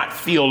to not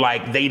feel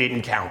like they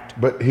didn't count.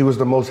 But he was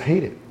the most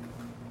hated.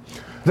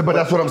 But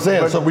that's what I'm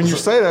saying. So when you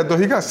say that, though,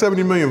 he got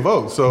 70 million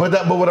votes. So.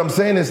 But what I'm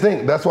saying is,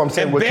 that's what I'm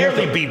saying. And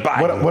barely beat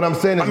Biden. What I'm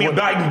saying is,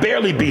 Biden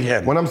barely beat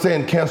him. When I'm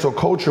saying cancel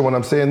culture, when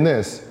I'm saying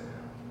this,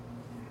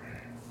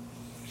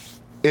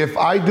 if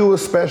I do a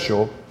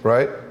special,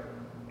 right,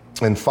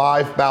 and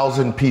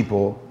 5,000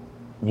 people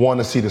want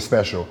to see the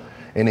special,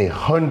 and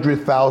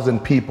 100,000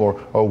 people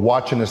are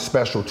watching the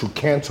special to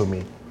cancel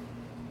me,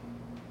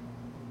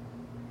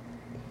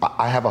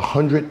 I have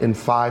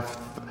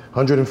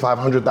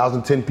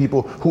 100,000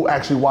 people who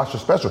actually watch the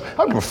special. I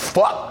don't give a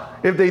fuck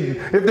if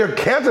they're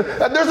canceled.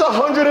 There's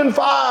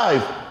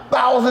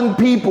 105,000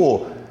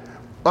 people.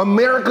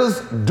 Americans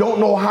don't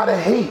know how to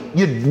hate.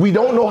 We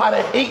don't know how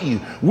to hate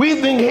you. We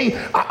think, hey,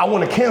 I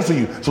want to cancel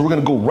you, so we're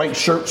gonna go write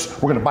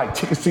shirts. We're gonna buy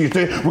tickets to your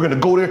thing. We're gonna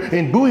go there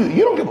and boo you.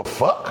 You don't give a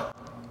fuck.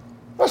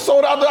 I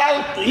sold out.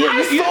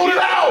 I sold it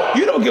out.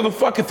 You don't give a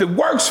fuck if it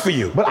works for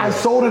you. But I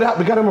sold it out.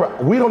 We gotta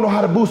remember, we don't know how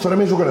to boo, so that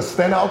means we're gonna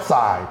stand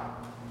outside.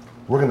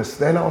 We're gonna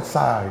stand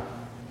outside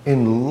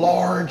in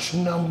large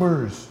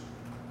numbers.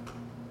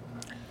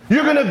 They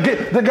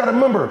gotta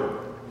remember,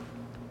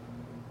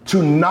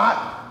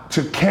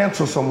 to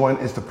cancel someone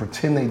is to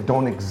pretend they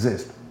don't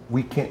exist.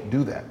 We can't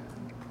do that.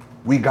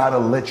 We gotta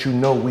let you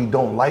know we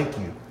don't like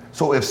you.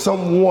 So if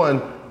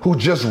someone who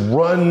just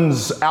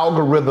runs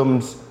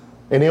algorithms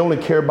and they only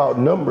care about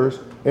numbers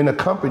in a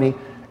company,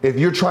 if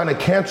you're trying to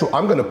cancel,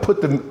 I'm gonna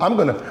put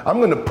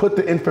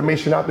the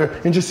information out there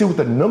and just see what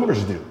the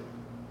numbers do.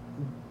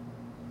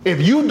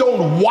 If you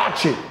don't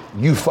watch it,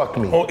 you fuck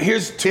me.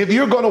 If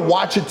you're gonna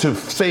watch it to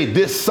say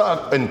this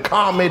sucked and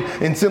comment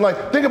and say,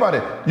 like, think about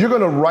it. You're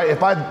gonna write,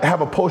 if I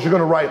have a post, you're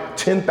gonna write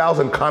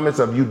 10,000 comments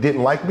of you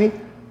didn't like me.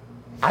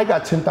 I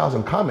got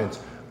 10,000 comments.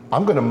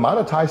 I'm gonna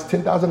monetize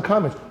 10,000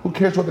 comments. Who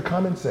cares what the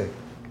comments say?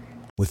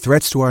 With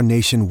threats to our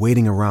nation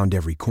waiting around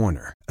every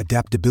corner,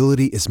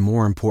 adaptability is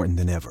more important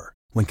than ever.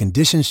 When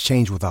conditions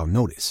change without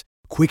notice,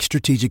 quick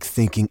strategic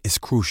thinking is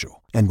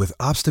crucial. And with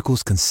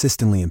obstacles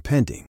consistently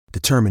impending,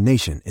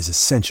 determination is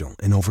essential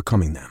in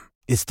overcoming them.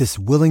 It's this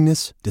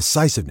willingness,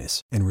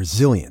 decisiveness, and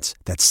resilience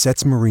that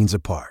sets Marines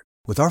apart.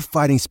 With our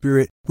fighting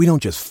spirit, we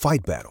don't just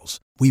fight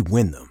battles, we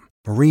win them.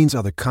 Marines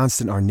are the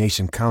constant our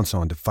nation counts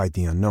on to fight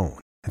the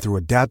unknown. And through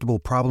adaptable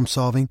problem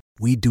solving,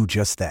 we do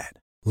just that.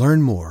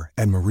 Learn more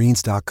at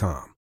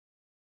marines.com.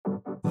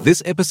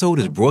 This episode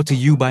is brought to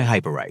you by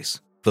Hyperice,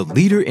 the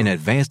leader in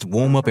advanced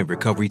warm-up and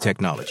recovery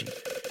technology.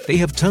 They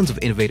have tons of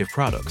innovative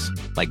products,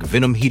 like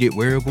Venom-heated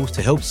wearables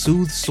to help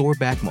soothe sore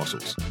back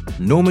muscles,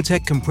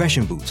 Normatec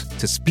compression boots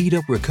to speed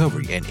up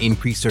recovery and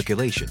increase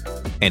circulation,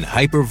 and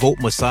Hypervolt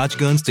massage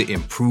guns to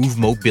improve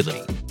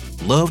mobility.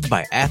 Loved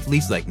by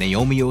athletes like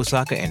Naomi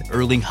Osaka and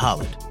Erling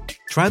Haaland.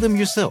 Try them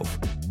yourself.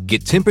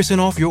 Get 10%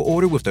 off your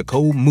order with the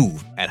code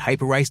MOVE at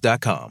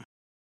hyperice.com.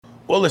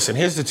 Well, listen,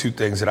 here's the two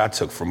things that I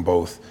took from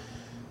both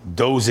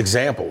those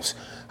examples.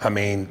 I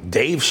mean,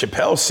 Dave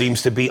Chappelle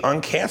seems to be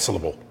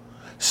uncancelable.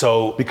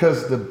 So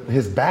because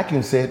his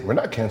backing said we're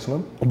not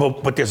canceling.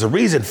 But there's a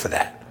reason for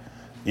that.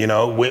 You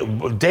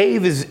know,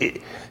 Dave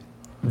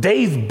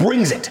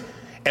brings it.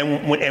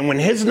 And when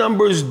his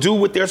numbers do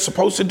what they're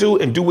supposed to do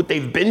and do what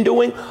they've been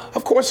doing,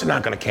 of course they're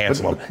not going to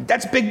cancel him.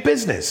 That's big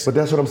business. But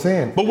that's what I'm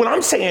saying. But what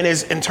I'm saying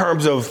is, in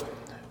terms of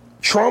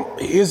Trump,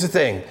 here's the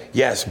thing.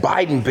 Yes,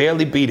 Biden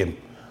barely beat him,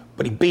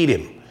 but he beat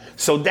him.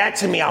 So that,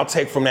 to me, I'll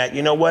take from that,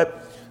 you know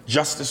what?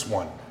 Justice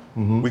won.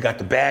 Mm-hmm. We got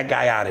the bad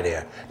guy out of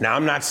there. Now,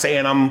 I'm not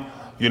saying and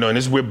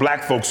this is where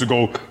black folks will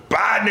go,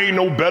 Biden ain't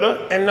no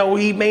better. And no,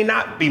 he may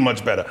not be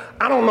much better.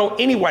 I don't know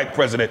any white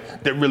president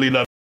that really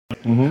loves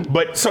mm-hmm.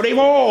 But so they've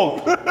all,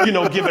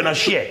 given us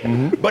shit.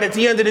 Mm-hmm. But at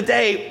the end of the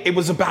day, it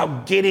was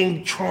about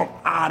getting Trump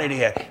out of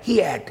there. He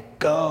had to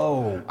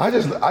go.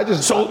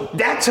 So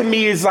that to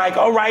me is like,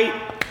 all right,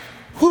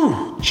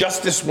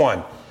 justice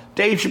won.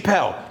 Dave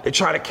Chappelle, they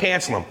try to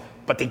cancel him,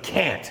 but they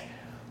can't.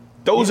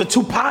 Those are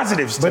two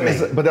positives to me.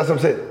 But that's what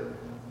I'm saying.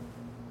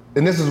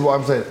 And this is what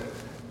I'm saying.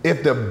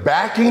 If the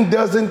backing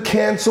doesn't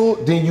cancel,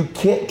 then you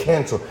can't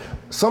cancel.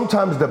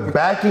 Sometimes the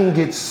backing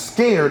gets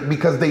scared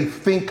because they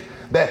think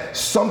that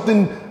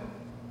something,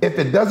 if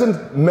it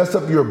doesn't mess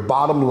up your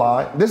bottom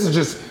line, this is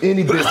just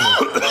any business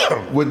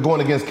with going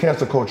against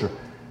cancel culture.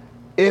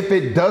 If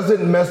it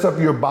doesn't mess up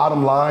your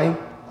bottom line,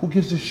 who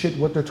gives a shit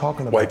what they're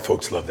talking about? White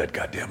folks love that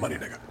goddamn money,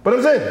 nigga. But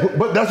I'm saying,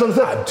 but that's what I'm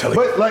saying. I'm telling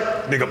you,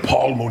 nigga,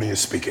 Paul Mooney is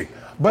speaking.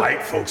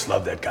 White folks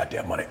love that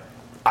goddamn money.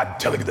 I'm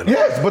telling you that.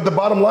 Yes, but the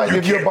bottom line,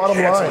 if your bottom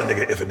line.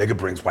 If a nigga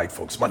brings white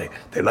folks money,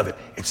 they love it.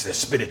 It's their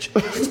spinach.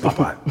 It's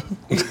Popeye.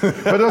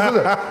 But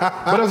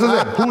that's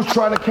it. Who's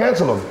trying to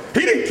cancel him?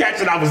 He didn't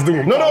catch it. I was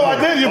doing. No, I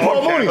did. You're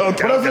Paul Mooney.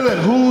 Okay, but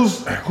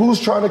that's it.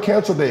 Who's trying to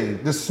cancel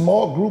Dave? This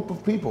small group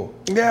of people.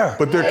 Yeah,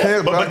 but they're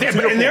canceling.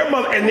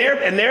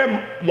 And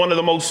they're one of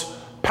the most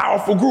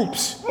powerful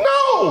groups.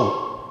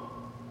 No.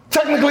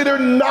 technically they're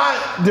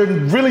not. They're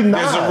really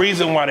not. There's a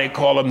reason why they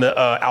call them the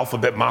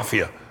Alphabet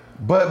Mafia.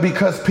 But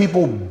because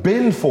people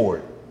bend for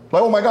it.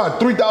 Like, oh my God,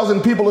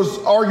 3,000 people is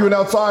arguing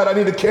outside. I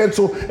need to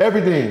cancel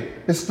everything.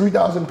 It's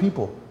 3,000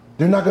 people.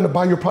 They're not going to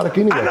buy your product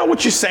anyway. I know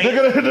what you're saying.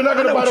 They're not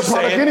going to buy the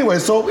product anyway.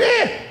 So,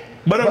 yeah.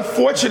 But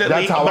unfortunately,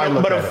 that's how I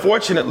look at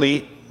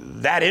unfortunately,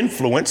 that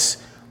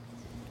influence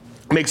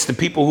makes the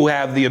people who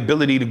have the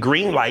ability to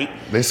green light.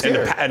 They're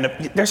scared.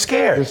 They're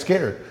scared. They're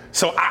scared.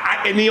 So,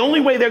 and the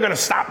only way they're going to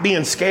stop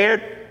being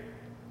scared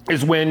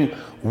is when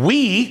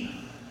we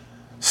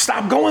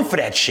stop going for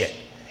that shit.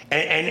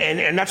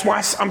 And that's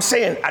why I'm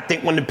saying, I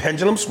think when the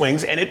pendulum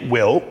swings, and it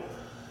will,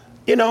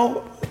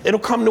 it'll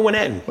come to an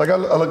end. Like I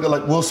look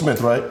like Will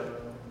Smith, right?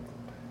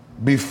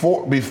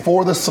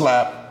 Before the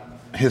slap,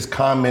 his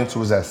comments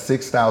was at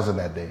 6,000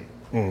 that day.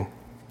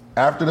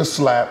 After the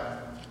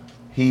slap,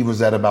 he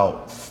was at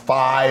about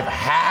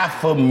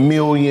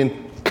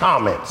 500,000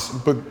 comments.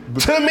 But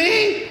to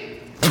me,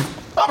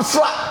 I'm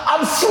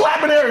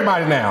slapping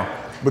everybody now.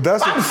 But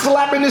I'm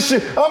slapping this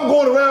shit. I'm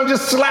going around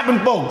just slapping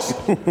folks.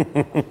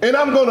 And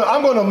I'm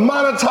gonna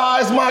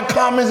monetize my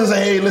comments and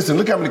say, hey, listen,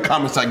 look how many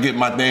comments I get in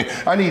my thing.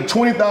 I need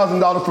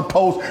 $20,000 for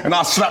posts, and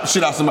I'll slap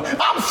shit out somebody.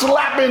 I'm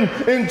slapping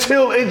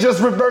until it just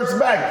reverts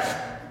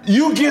back.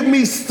 You give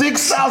me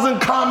 6,000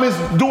 comments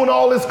doing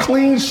all this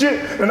clean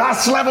shit, and I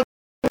slap it,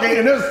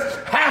 and there's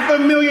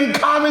 500,000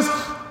 comments.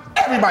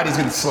 Everybody's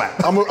getting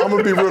slapped. I'm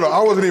gonna be real.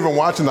 I wasn't even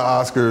watching the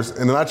Oscars,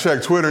 and then I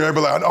checked Twitter, and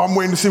everybody like, I'm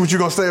waiting to see what you're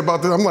gonna say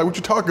about this. I'm like, what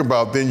you talking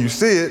about? Then you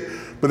see it,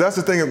 but that's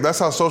the thing. That's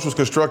how social's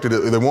constructed.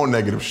 They want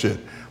negative shit.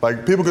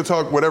 Like people could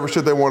talk whatever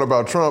shit they want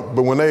about Trump,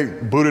 but when they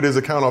booted his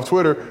account off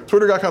Twitter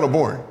like kind of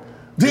boring.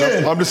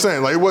 Yeah, I'm just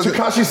saying, like it wasn't.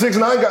 Tekashi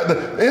 6ix9ine got the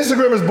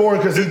Instagram is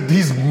boring because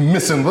he's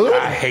missing.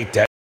 I hate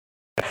that.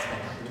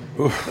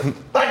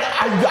 Like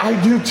I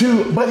do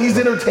too, but he's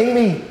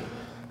entertaining.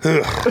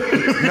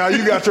 Now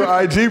you got your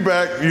IG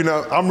back,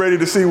 I'm ready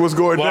to see what's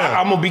going down.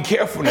 I'm gonna be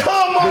careful now.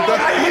 Come on, but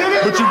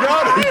you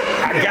got it.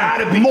 I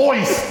gotta be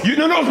moist.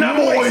 No, it's not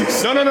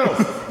moist. No.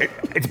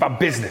 It's about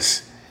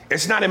business.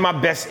 It's not in my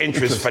best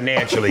interest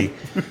financially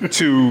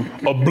to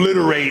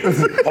obliterate a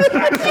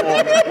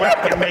platform where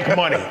I can make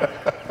money. You know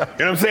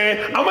what I'm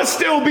saying? I'm gonna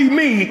still be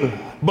me,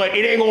 but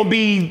it ain't gonna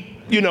be,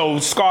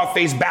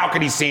 Scarface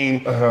balcony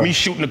scene, me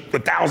shooting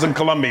 1,000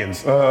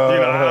 Colombians.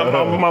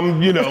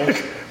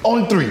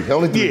 Only three.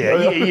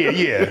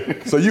 Yeah.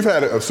 So you've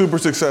had a super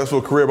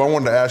successful career, but I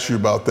wanted to ask you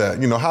about that.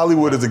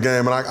 Hollywood is a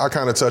game, and I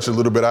kind of touched a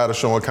little bit. I had a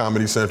show on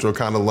Comedy Central,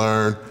 kind of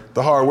learned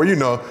the hard way,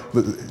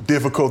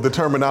 the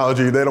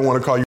terminology. They don't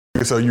want to call you,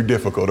 so you're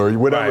difficult, or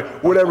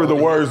whatever the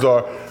words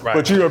are. Right.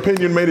 But you're an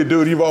opinion-made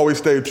dude. You've always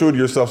stayed true to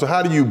yourself. So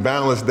how do you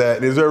balance that?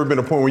 And has there ever been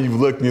a point where you've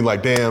looked and you're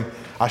like, damn,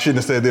 I shouldn't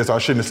have said this, or I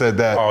shouldn't have said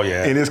that. Oh,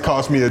 yeah. And it's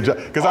cost me a job.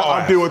 Because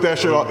I deal with that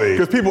shit.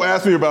 Because people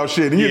ask me about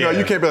shit, and you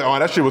can't be like, oh,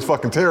 that shit was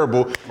fucking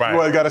terrible. Right. You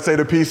always got to say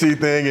the PC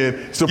thing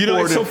and support it.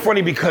 It's so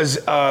funny because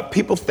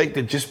people think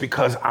that just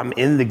because I'm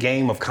in the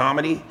game of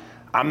comedy,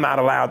 I'm not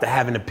allowed to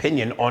have an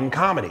opinion on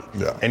comedy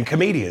and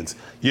comedians.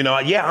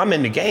 I'm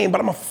in the game, but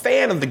I'm a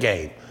fan of the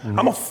game. Mm-hmm.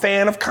 I'm a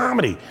fan of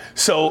comedy.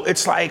 So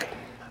it's like,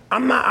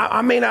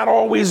 I may not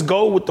always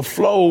go with the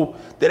flow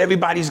that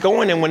everybody's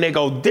going in when they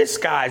go, this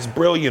guy's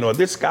brilliant or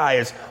this guy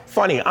is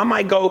funny. I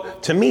might go,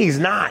 to me, he's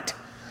not.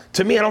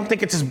 To me, I don't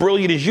think it's as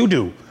brilliant as you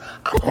do.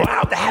 I'm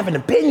allowed to have an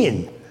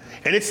opinion.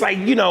 And it's like,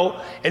 in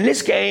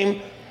this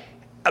game,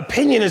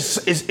 opinion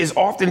is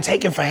often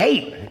taken for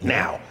hate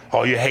now.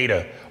 Oh, you're a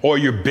hater or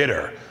you're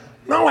bitter.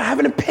 No, I have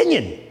an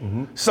opinion.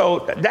 Mm-hmm.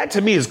 So that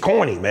to me is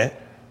corny, man.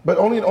 But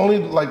only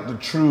like the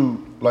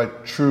true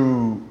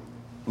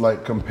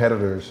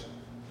competitors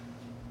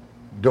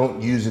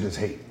don't use it as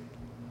hate.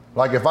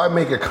 Like if I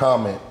make a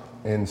comment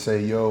and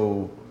say,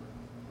 yo,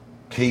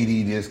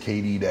 KD this,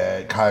 KD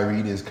that,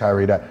 Kyrie this,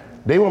 Kyrie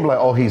that, they won't be like,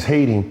 oh, he's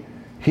hating.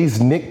 He's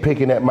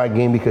nitpicking at my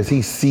game because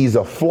he sees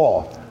a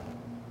flaw.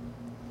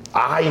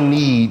 I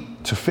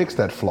need to fix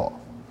that flaw.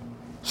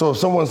 So if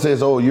someone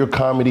says, oh, your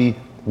comedy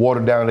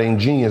watered down ain't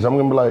genius, I'm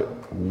gonna be like,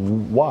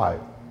 why?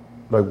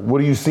 Like,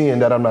 what are you seeing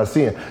that I'm not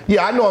seeing?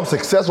 Yeah, I know I'm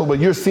successful, but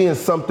you're seeing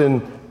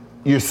something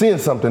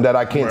that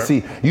I can't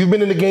see. You've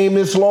been in the game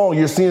this long,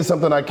 you're seeing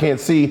something I can't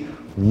see.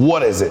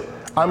 What is it?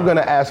 I'm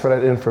gonna ask for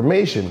that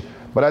information.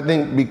 But I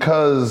think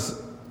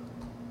because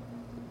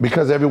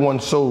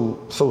everyone's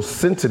so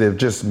sensitive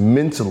just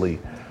mentally,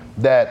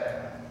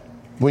 that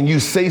when you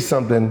say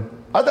something,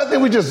 I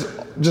think we just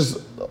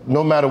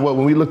no matter what,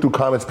 when we look through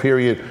comments,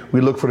 period,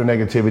 we look for the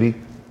negativity.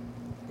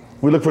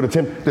 We look for the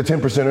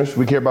 10%ers.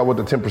 We care about what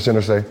the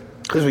 10%ers say.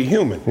 Because we're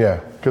human. Yeah.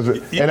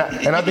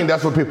 And I think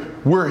that's what people,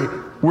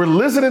 we're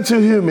listening to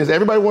humans.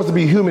 Everybody wants to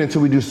be human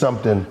until we do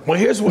something. Well,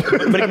 this is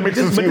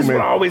what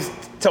I always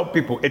tell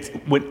people. It's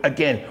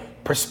again,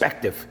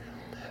 perspective.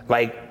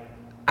 Like,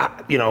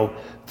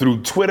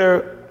 through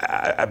Twitter,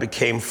 I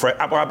became friends.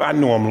 I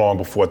knew him long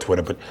before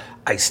Twitter, but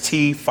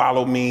Ice-T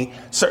followed me.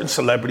 Certain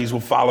celebrities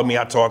would follow me,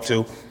 I talked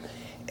to.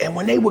 And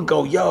when they would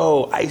go,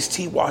 yo,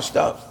 Ice-T washed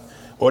up,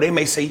 or they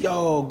may say,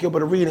 yo,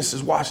 Gilbert Arenas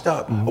is washed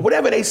up, or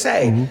whatever they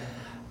say,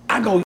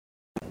 I go,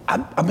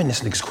 I'm in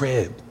this nigga's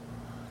crib.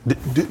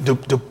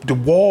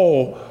 The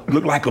wall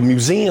looked like a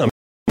museum.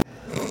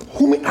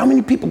 How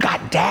many people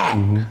got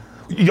that?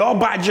 Y'all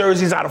buy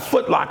jerseys out of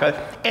Foot Locker,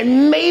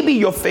 and maybe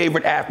your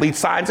favorite athlete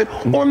signs it,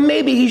 or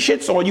maybe he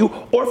shits on you,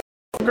 or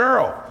a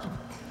girl.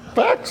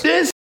 Facts.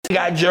 This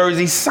got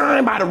jerseys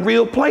signed by the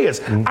real players.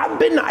 I've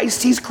been to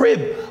Ice-T's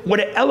crib where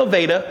the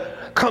elevator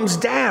comes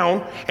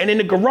down, and in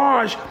the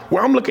garage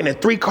where I'm looking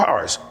at 3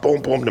 cars,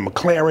 boom, boom, the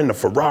McLaren, the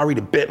Ferrari,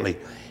 the Bentley.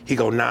 He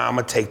go, nah, I'm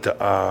gonna take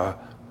the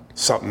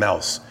something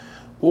else.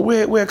 Well,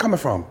 where it coming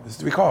from? It's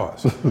 3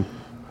 cars.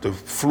 The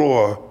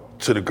floor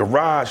to the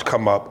garage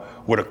come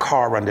up with a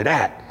car under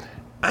that.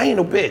 I ain't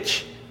no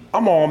bitch.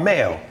 I'm all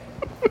male.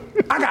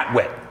 I got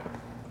wet.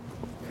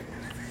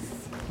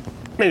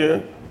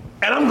 Nigga.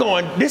 And I'm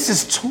going, this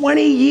is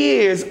 20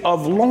 years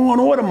of Law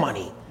and Order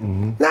money.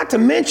 Not to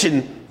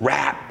mention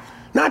rap,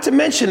 not to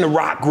mention the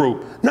rock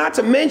group, not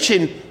to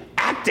mention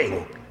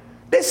acting.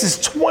 This is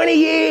 20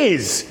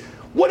 years.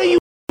 What are you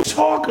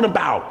talking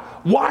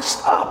about? Washed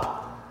up.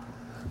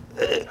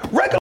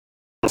 Regular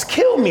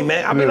kill me,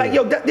 man. I'll be like,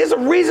 yo, there's a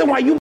reason why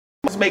you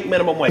must make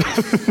minimum wage.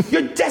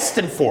 You're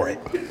destined for it.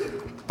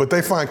 But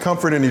they find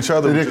comfort in each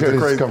other. It is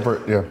crazy.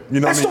 comfort, yeah. You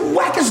know That's the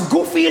wackest,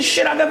 goofiest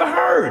shit I've ever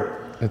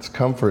heard. It's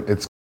comfort.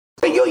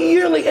 Your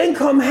yearly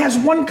income has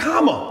 1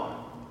 comma.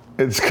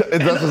 That's what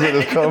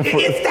it's comfort.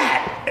 It's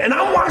that. And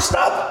I'm washed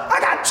up, I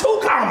got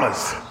 2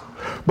 commas.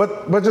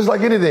 But just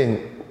like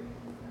anything,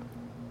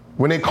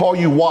 when they call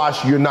you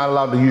wash, you're not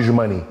allowed to use your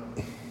money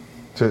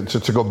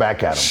to go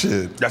back at them.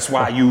 Shit. That's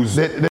why I use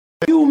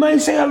you, man,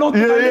 say hello to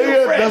my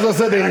little friend. That's what I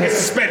said. I get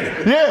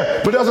suspended.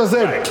 Yeah, but that's what I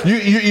said. Right.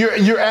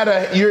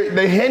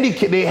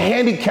 They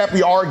handicap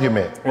your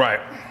argument. Right.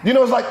 You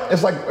know,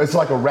 it's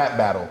like a rap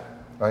battle,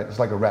 right? It's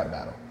like a rap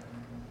battle.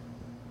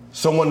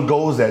 Someone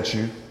goes at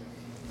you,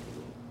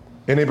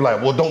 and they be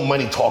like, well, don't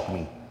money talk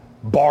me,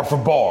 bar for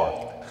bar.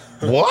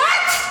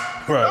 What?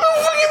 Right.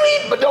 What do you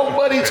mean, but don't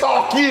money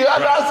talk you?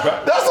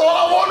 That's all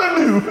I want to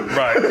do.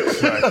 Right.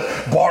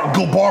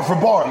 Go bar for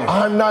bar.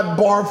 I'm not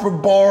bar for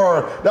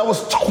bar. That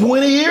was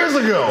 20 years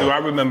ago. Dude, I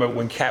remember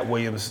when Cat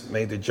Williams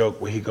made the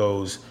joke where he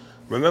goes,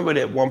 remember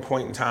that at one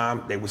point in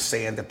time, they were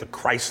saying that the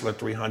Chrysler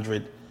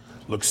 300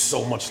 looks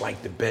so much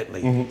like the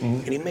Bentley.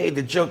 And he made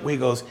the joke where he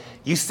goes,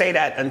 you say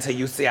that until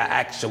you see an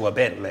actual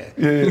Bentley.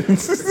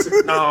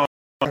 No,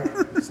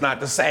 it's not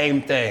the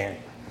same thing.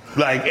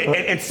 Like,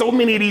 and so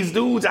many of these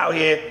dudes out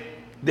here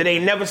that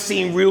ain't never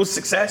seen real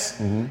success,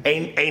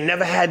 ain't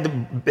never had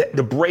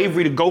the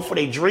bravery to go for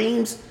their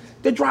dreams,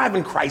 they're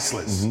driving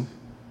Chryslers.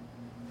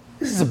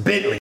 This is a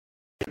Bentley.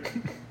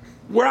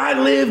 Where I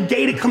live,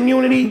 gated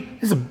community,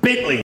 this is a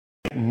Bentley.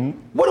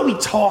 What are we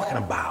talking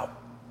about?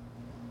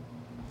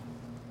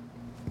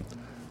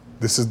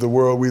 This is the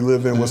world we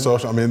live in with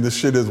social. I mean, this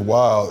shit is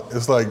wild.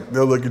 It's like,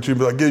 they'll look at you and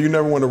be like, yeah, you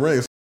never won a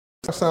ring.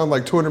 That sounds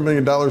like $200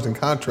 million in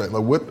contract.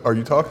 Like, what are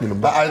you talking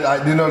about?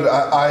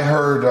 I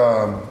heard,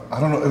 I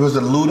don't know, it was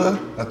a Luda?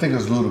 I think it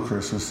was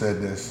Ludacris who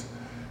said this.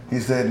 He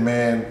said,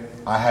 man,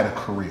 I had a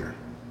career.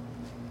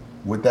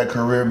 What that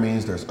career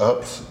means, there's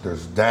ups,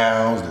 there's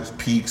downs, there's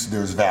peaks,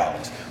 there's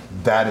valleys.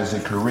 That is a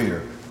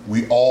career.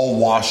 We all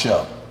wash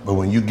up. But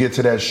when you get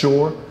to that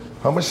shore,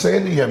 how much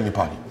sand do you have in your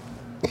pocket?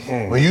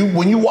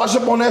 When you wash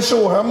up on that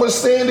shore, how much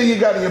sand do you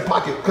got in your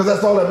pocket? Because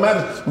that's all that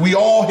matters. We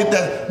all hit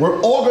that. We're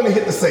all gonna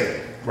hit the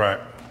sand. Right.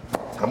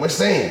 How much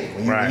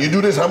sand? When you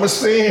do this, how much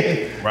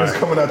sand is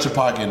coming out your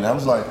pocket? And I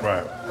was like,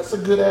 that's a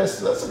good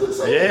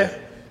saying. Yeah.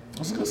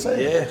 That's a good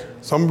saying. Yeah.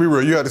 So I'm gonna be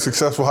real, you had a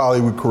successful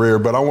Hollywood career,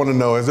 but I wanna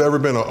know, has there ever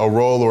been a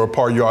role or a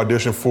part you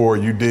auditioned for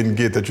you didn't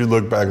get that you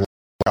look back like,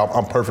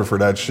 I'm perfect for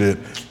that shit,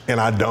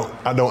 and I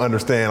don't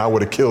understand, I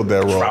would've killed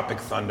that role. Tropic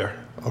Thunder.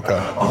 Okay.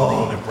 The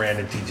role that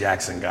Brandon T.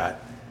 Jackson got.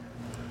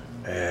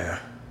 Yeah,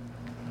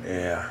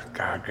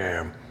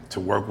 goddamn. To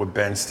work with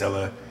Ben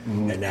Stiller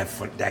and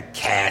that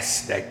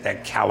cast,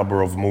 that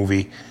caliber of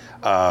movie,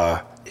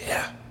 yeah.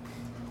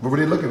 What were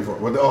they looking for?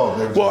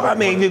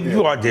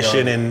 You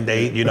audition and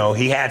they,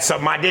 he had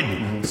something I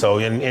didn't. So,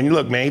 and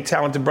look, man, he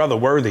talented brother,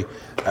 worthy,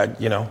 but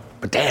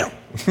damn.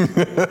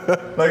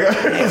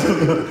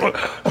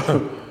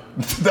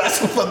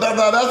 That's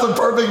a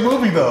perfect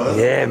movie though.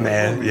 Yeah,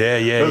 man.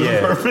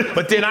 Yeah.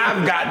 But then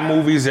I've gotten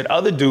movies that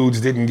other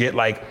dudes didn't get,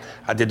 like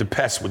I did The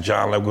Pest with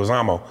John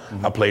Leguizamo.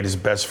 I played his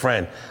best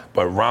friend.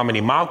 But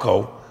Romany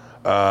Malco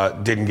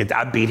didn't get that.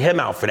 I beat him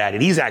out for that.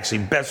 And he's actually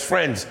best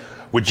friends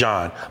with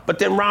John. But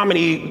then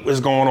Romany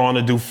is going on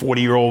to do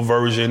 40-year-old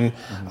version,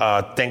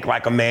 Think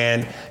Like a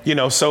Man.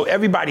 So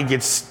everybody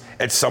gets,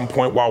 at some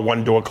point while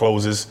one door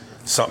closes,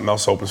 something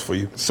else opens for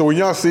you. So when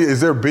y'all see,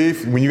 is there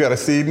beef when you got to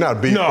see,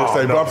 not beef per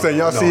se, but I'm saying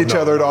y'all see each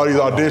other at all these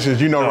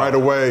auditions, right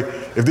away,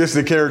 if this is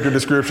the character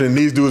description,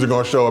 these dudes are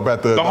going to show up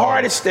at the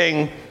hardest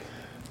thing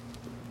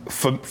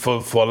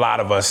for a lot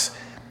of us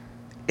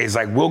is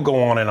like we'll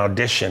go on an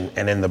audition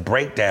and in the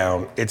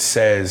breakdown it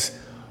says,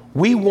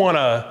 we want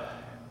a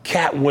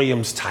Cat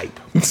Williams type.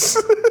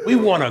 We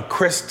want a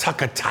Chris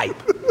Tucker type.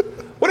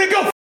 Well, then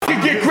go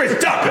get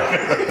Chris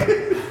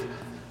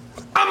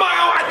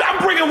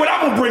I'm bringing what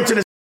I'm going to bring to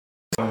this.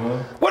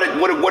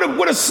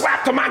 What a slap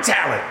of my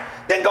talent.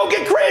 Then go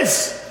get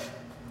Chris.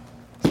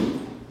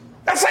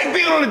 That's like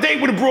being on a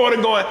date with a broad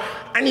and going,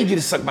 I need you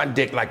to suck my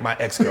dick like my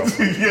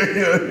ex-girlfriend.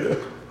 Yeah.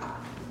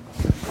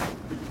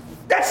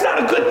 That's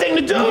not a good thing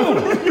to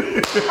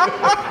do.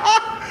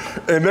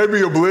 And they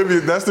be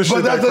oblivious. That's the shit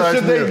But that's that the cracks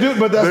shit me they up. do.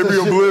 But that's they the be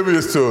shit-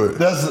 oblivious to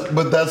it.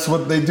 But that's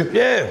what they do.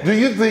 Yeah. Do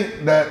you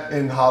think that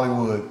in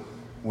Hollywood,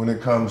 when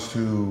it comes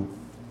to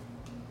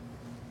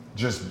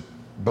just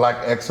black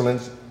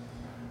excellence,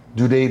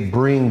 do they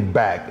bring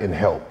back and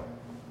help?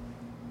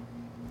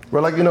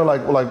 Well, like, you know,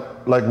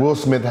 like Will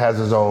Smith has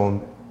his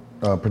own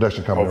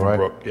production company, right?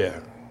 Overbrook, yeah.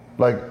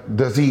 Like,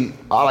 does he?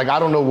 I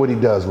don't know what he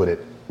does with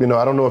it. You know,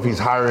 I don't know if he's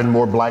hiring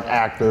more black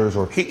actors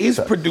or. He's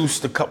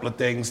produced a couple of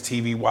things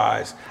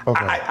TV-wise.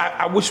 Okay.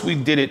 I wish we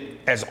did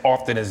it as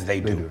often as they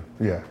do.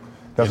 Yeah,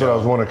 that's what I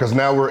was wondering. Because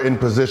now we're in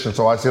position.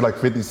 So I see like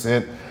 50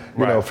 Cent.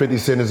 You know, 50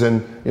 Cent is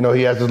in. You know,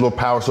 he has his little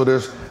power. So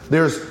there's.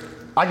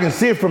 I can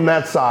see it from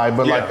that side,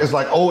 but like it's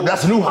like, oh,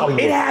 that's new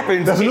Hollywood. It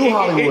happens. That's new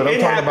Hollywood. I'm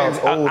it talking happens.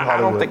 about old Hollywood. I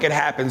don't think it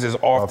happens as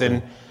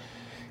often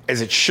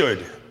as it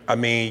should. I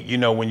mean, you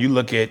know, when you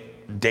look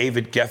at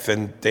David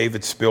Geffen,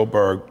 David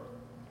Spielberg,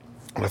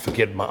 I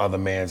forget my other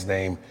man's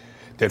name,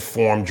 that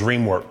formed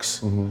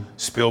DreamWorks.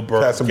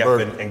 Spielberg,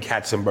 Geffen, and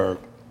Katzenberg.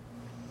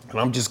 And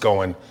I'm just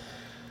going,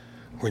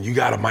 when you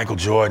got a Michael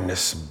Jordan,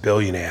 this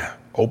billionaire,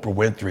 Oprah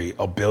Winfrey,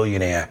 a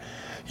billionaire,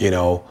 you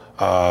know,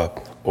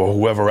 or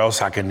whoever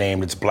else I can name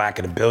that's black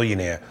and a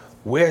billionaire,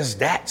 where's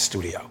that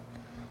studio?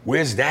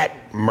 Where's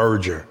that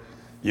merger?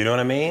 You know what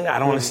I mean? I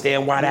don't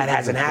understand why that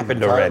hasn't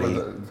happened already.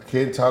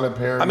 Tyler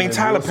Perry. I mean,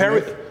 Tyler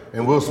Perry.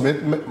 And Will Smith,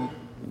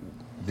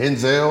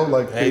 Denzel,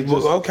 like. Hey,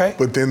 okay.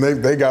 But then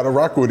they got to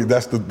rock with it.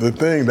 That's the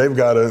thing. They've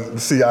got to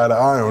see eye to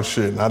eye on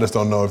shit. And I just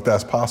don't know if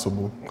that's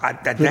possible.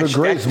 That's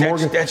great.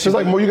 It's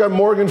like you got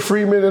Morgan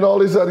Freeman and all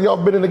these other.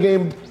 Y'all been in the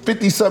game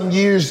 50-something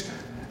years.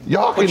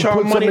 Y'all can put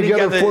something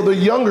together for the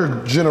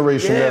younger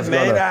generation. Yeah, that's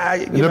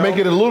man. to make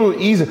it a little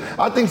easier.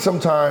 I think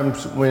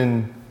sometimes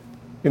when,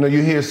 you know,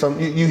 you hear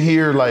you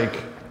hear like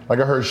I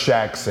heard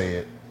Shaq say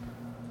it.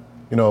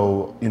 You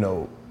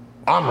know,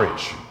 I'm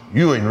rich.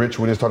 You ain't rich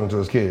when he's talking to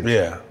his kids.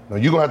 Yeah. No,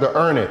 you're gonna have to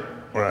earn it.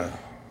 Right.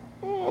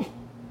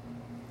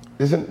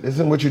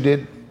 Isn't what you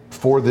did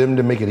for them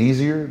to make it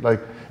easier?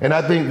 Like, and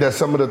I think that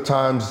some of the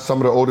times, some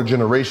of the older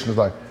generations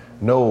like,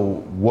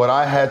 no, what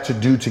I had to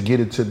do to get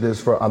it to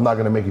this, I'm not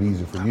gonna make it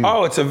easier for you.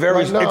 Oh, it's a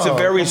very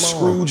Scrooge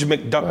Scrooge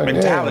McDuck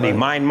mentality. Yeah,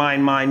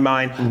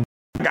 mine.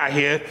 Got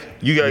here,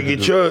 you gotta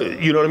get your,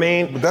 you know what I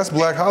mean? But that's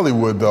black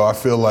Hollywood, though. I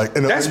feel like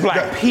that's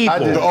black people.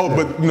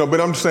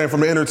 But I'm just saying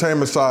from the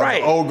entertainment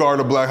side, the old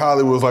guard of black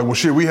Hollywood was like, well,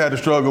 shit, we had to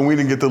struggle, and we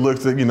didn't get the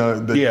looks that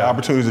the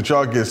opportunities that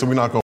y'all get, so we're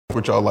not gonna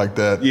with y'all like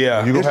that.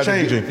 Yeah, it's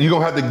changing. You're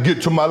gonna have to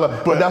get to my level.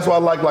 But that's why I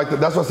like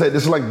that's why I said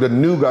this is like the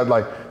new guy.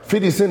 Like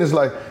 50 Cent is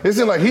like, it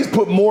seems like he's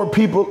put more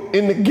people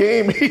in the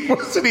game. He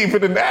wasn't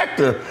even an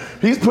actor.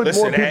 He's put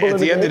more people in the game. At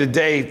the end of the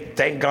day,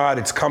 thank God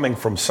it's coming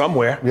from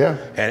somewhere. Yeah.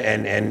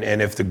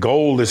 And if the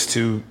goal is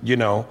to, you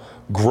know,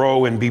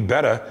 grow and be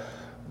better,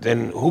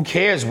 then who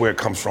cares where it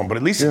comes from? But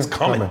at least it's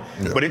coming.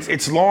 Yeah. But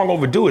it's long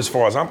overdue as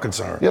far as I'm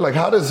concerned. Yeah, like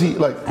how does he,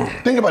 like,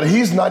 think about it.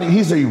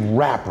 He's a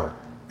rapper.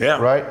 Yeah.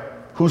 Right?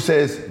 Who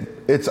says,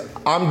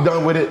 I'm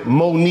done with it.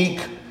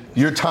 Monique,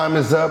 your time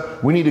is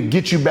up. We need to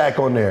get you back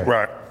on there.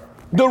 Right.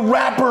 The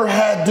rapper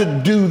had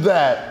to do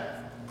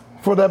that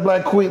for that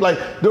black queen. Like,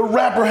 the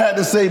rapper had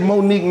to say,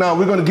 Monique, now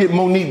we're gonna get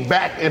Monique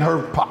back in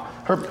her.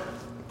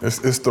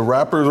 It's the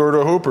rappers or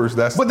the hoopers.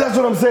 But that's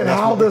what I'm saying.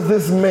 How does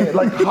this man,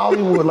 like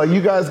Hollywood, like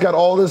you guys got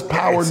all this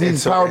power,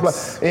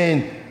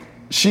 and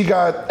she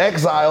got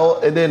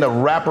exiled, and then a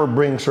rapper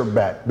brings her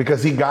back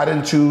because he got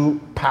into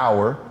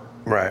power.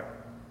 Right.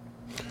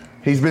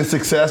 He's been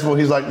successful.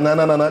 He's like, no.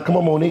 Come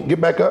on, Monique,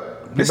 get back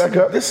up. Get back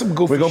up. This some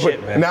goofy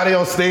shit, man. Now they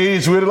on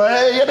stage with it like,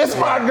 hey, yeah, this is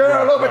my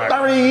girl, a little bit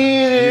 30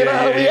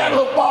 years. We had a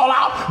little fall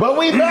out, but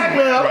we back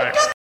now.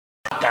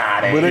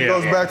 Right. But it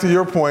goes back to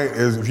your point,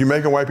 is if you're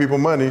making white people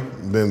money,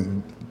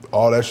 then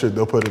all that shit,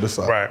 they'll put it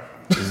aside. Right.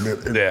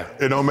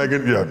 It don't make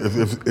it,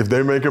 if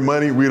they're making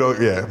money, we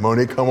don't,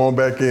 Monique, come on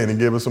back in and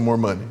give us some more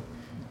money.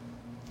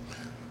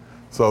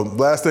 So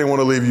last thing I want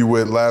to leave you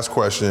with, last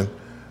question.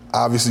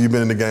 Obviously, you've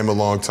been in the game a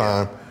long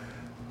time.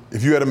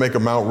 If you had to make a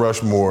Mount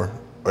Rushmore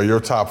of your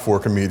top 4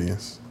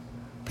 comedians,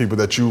 people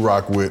that you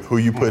rock with, who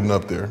you putting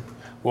up there?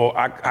 Well,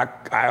 I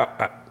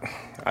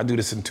do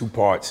this in 2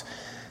 parts.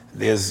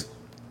 There's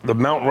the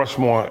Mount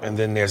Rushmore, and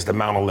then there's the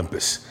Mount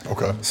Olympus.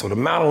 Okay. So the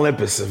Mount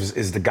Olympus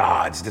is the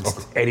gods.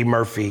 That's Eddie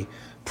Murphy,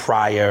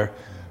 Pryor,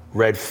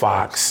 Red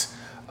Fox,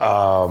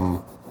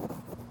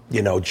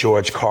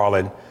 George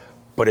Carlin.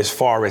 But as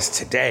far as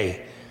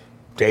today,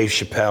 Dave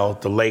Chappelle,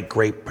 the late,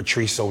 great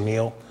Patrice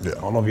O'Neal. Yeah.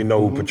 I don't know if you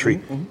know who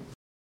Patrice.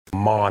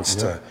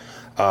 Monster.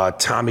 Yeah.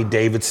 Tommy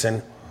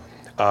Davidson,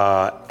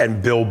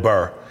 and Bill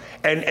Burr.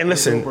 And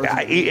listen,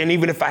 and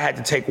even if I had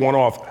to take one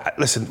off,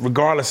 listen,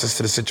 regardless as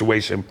to the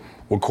situation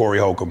with Corey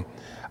Holcomb,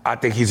 I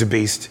think he's a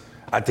beast.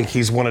 I think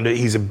he's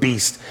a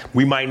beast.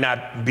 We might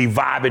not be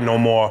vibing no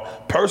more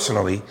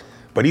personally,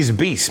 But he's a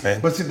beast, man.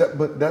 But see,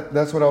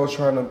 that's what I was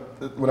trying to,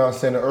 when I was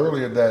saying it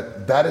earlier,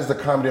 that is the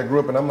comedy I grew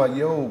up in. I'm like,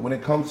 yo, when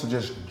it comes to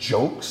just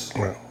jokes,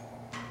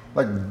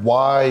 like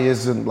why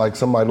isn't like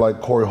somebody like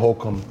Corey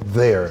Holcomb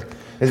there?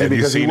 Have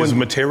you seen his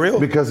material?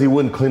 Because he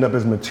wouldn't clean up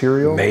his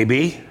material?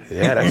 Maybe.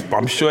 Yeah,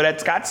 I'm sure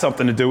that's got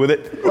something to do with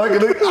it.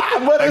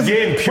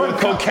 Again, pure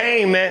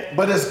cocaine, man.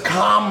 But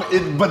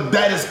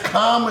that is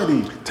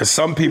comedy. To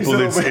some people,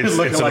 it's an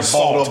like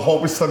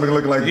assault. Something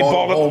looking like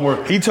Bald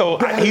Homer. He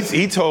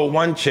told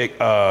one chick,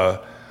 girl,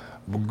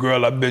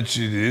 I bet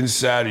you the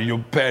inside of your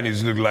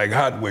panties look like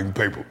hot wing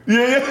paper.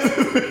 Yeah.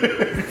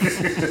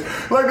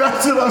 Like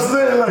that's what I'm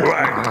saying. Like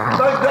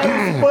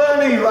that's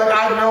funny. Like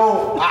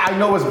I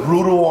know it's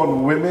brutal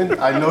on women.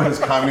 I know his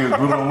comedy is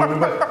brutal on women,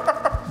 but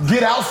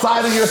get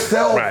outside of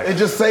yourself and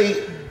just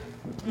say,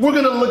 we're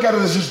gonna look at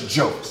it as just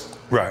jokes.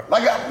 Right.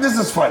 Like this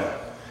is funny.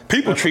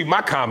 People treat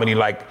my comedy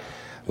like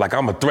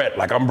I'm a threat,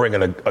 like I'm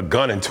bringing a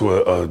gun into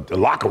a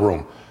locker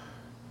room.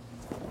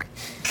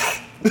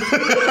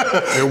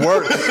 It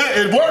works.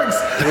 It works.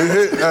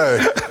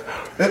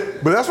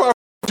 But that's why I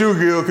you,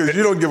 Gil, because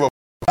you don't give a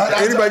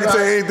anybody can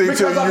say anything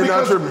to you. You're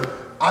not tripping.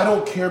 I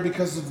don't care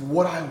because of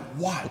what I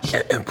watch.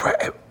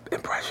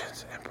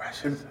 Impressions.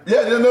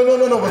 Yeah,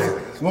 no.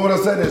 What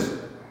I'm saying is,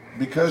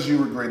 because you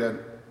were great at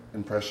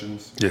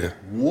impressions,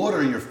 what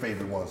are your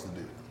favorite ones to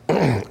do?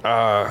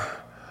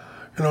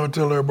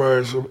 Tell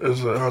everybody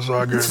it's an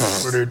outside game.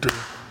 What they do.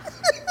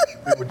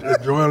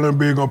 If Joel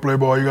Embiid gonna play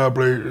ball, you gotta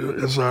play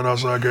inside,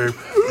 outside game.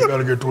 You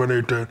gotta get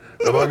 28-10.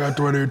 If I got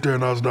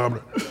 28-10, I was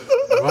dominant.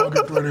 If I don't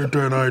get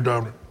 28-10, I ain't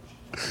dominant.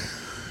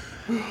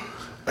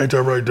 Ain't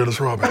that right, Dennis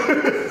Rodman?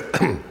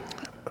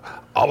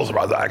 I was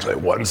about to actually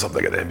won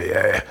something in the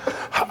NBA.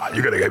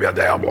 You're gonna give me a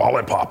damn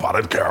lollipop, I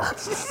didn't care.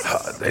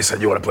 They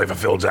said you want to play for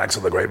Phil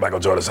Jackson, the great Michael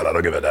Jordan said, I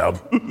don't give a damn.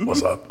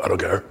 What's up? I don't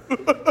care.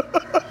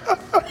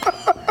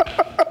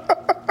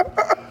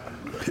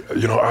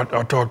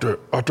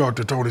 I talked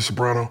to Tony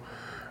Soprano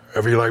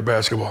if he like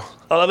basketball.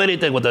 I love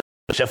anything with the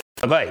chef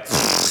guy.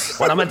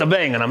 When I'm at the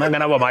Bang and I'm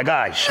hanging out with my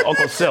guys,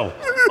 Uncle Sil,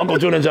 Uncle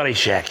June and Johnny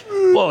Shack,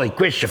 Boy,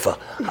 Christopher.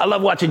 I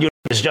love watching you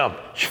jump.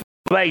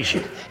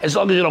 Amazing. As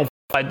long as you don't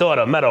my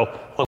daughter, Meadow,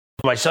 or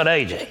my son,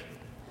 AJ.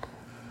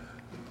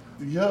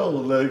 Yo,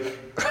 like.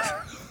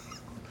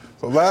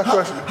 So last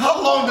question.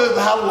 How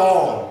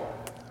long?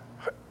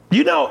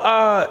 You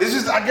know, it's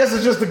just. I guess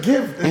it's just a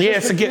gift.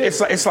 It's a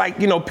gift. It's like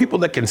people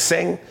that can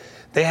sing,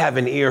 they have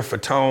an ear for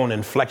tone,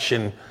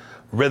 inflection,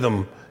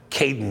 rhythm,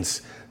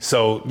 cadence.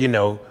 So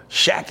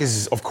Shaq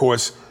is of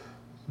course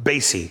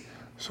bassy.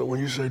 So when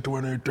you say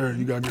 28-10,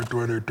 you gotta get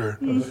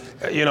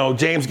 28-10.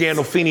 James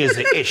Gandolfini is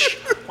the ish.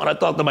 When I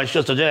talk to my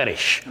sister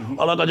Janish,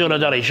 all I got to do is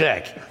Johnny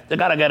Shaq. They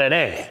gotta get it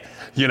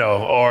in.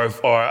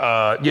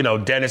 Or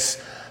Dennis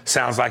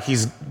sounds like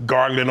he's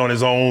gargling on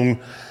his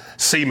own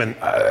semen.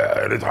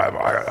 Anytime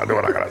I know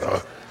what I gotta do.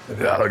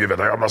 Yeah, I don't give a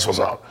damn. I'm not supposed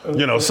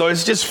to. So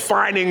it's just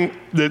finding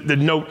the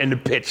note and the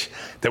pitch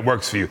that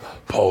works for you.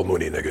 Paul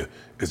Mooney, nigga,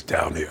 is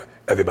down here.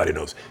 Everybody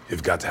knows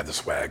you've got to have the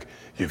swag.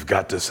 You've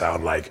got to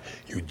sound like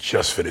you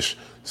just finished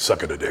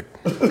sucking a dick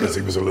because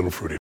he was a little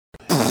fruity.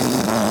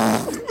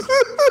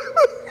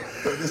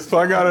 So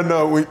I gotta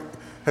know,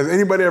 has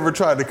anybody ever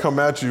tried to come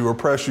at you or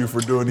press you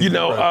for doing anything?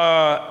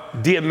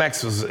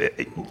 DMX was,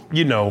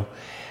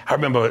 I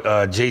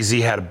remember Jay-Z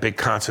had a big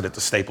concert at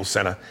the Staples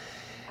Center.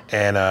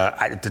 And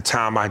at the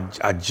time,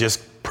 I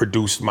just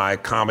produced my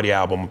comedy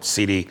album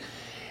CD.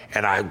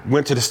 And I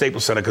went to the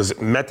Staples Center because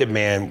Method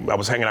Man, I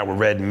was hanging out with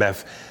Red and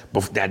Meth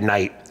that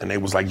night. And they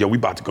was like, yo, we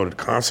about to go to the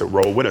concert,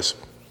 roll with us.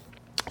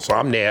 So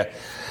I'm there.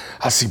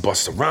 I see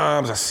Busta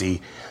Rhymes. I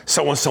see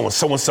so-and-so and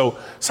so-and-so.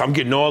 So I'm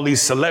getting all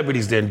these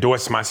celebrities to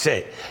endorse my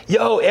shit.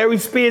 Yo,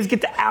 Aries Spears, get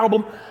the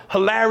album.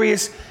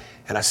 Hilarious.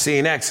 And I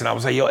seen X, and I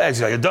was like, yo, X,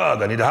 you're like,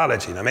 dog, I need to holler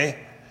at you, know what I mean?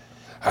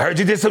 I heard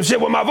you did some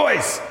shit with my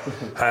voice.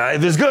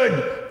 If it's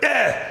good,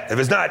 yeah. If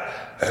it's not,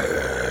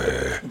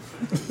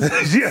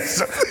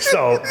 yes.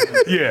 So,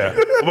 yeah.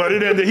 But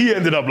he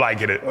ended up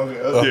liking it.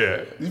 Okay,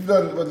 yeah. You've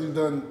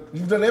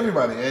done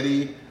everybody,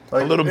 Eddie.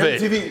 Like, a little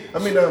bit. TV,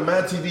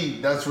 Mad TV,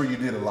 that's where you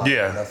did a lot.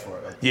 Yeah. That's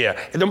where. Yeah.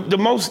 And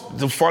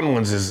the fun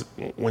ones is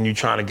when you're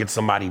trying to get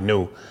somebody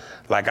new.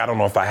 Like, I don't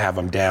know if I have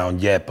them down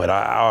yet, but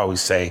I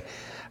always say,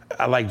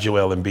 I like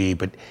Joel Embiid,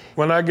 but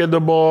when I get the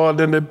ball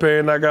in the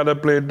paint, I gotta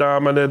play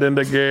dominant in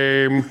the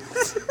game.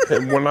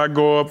 And when I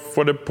go up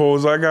for the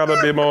pose, I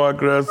gotta be more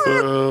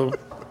aggressive.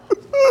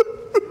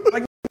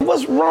 Like,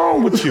 what's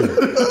wrong with you?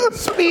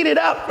 Speed it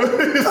up.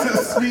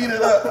 Speed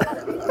it up.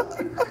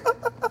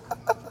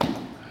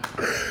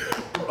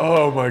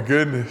 Oh my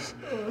goodness.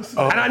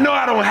 And I know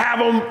I don't have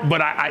them, but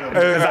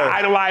because I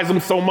idolize them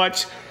so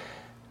much.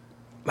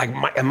 Like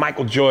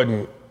Michael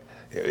Jordan,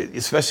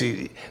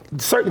 especially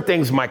certain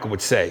things Michael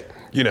would say,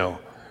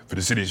 for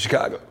the city of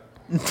Chicago.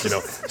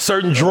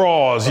 Certain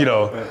draws, hang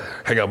out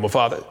with my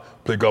father,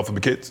 play golf with my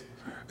kids,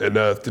 and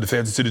to the fans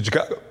of the city of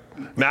Chicago.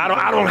 Now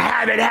I don't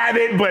have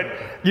it, but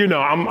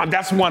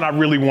that's one I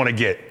really want to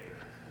get.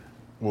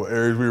 Well,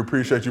 Aries, we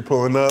appreciate you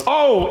pulling up.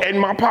 Oh, and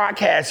my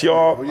podcast,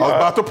 y'all. I was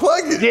about to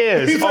plug it.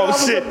 Yes. He said I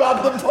was shit.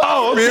 about to plug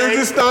Oh, okay. Spears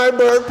and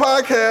Steinberg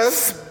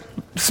podcast.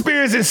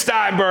 Spears and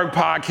Steinberg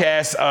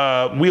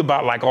podcast. We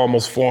about like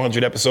almost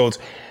 400 episodes.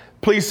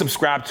 Please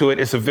subscribe to it.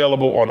 It's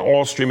available on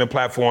all streaming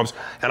platforms.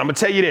 And I'm gonna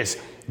tell you this,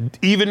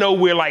 even though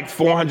we're like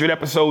 400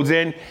 episodes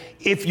in,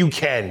 if you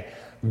can,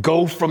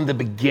 go from the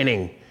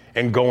beginning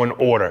and go in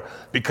order.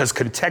 Because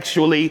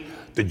contextually,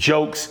 the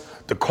jokes,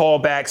 the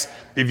callbacks,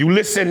 if you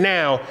listen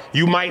now,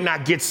 you might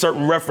not get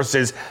certain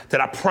references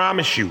that I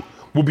promise you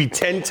will be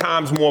 10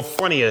 times more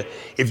funnier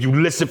if you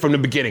listen from the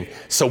beginning.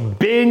 So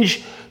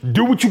binge,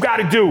 do what you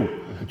gotta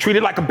do. Treat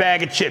it like a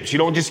bag of chips. You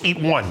don't just eat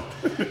one.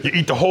 You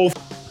eat the whole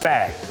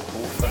bag.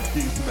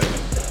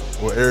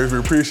 Well, Aries, we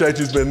appreciate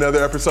you. It's been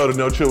another episode of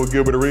No Chill with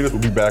Gilbert Arenas.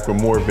 We'll be back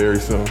with more very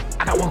soon.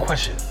 I got one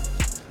question.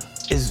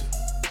 Is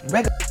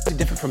regular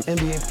different from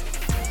NBA?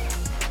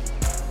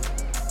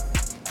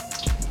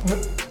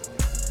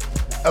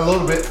 A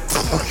little bit.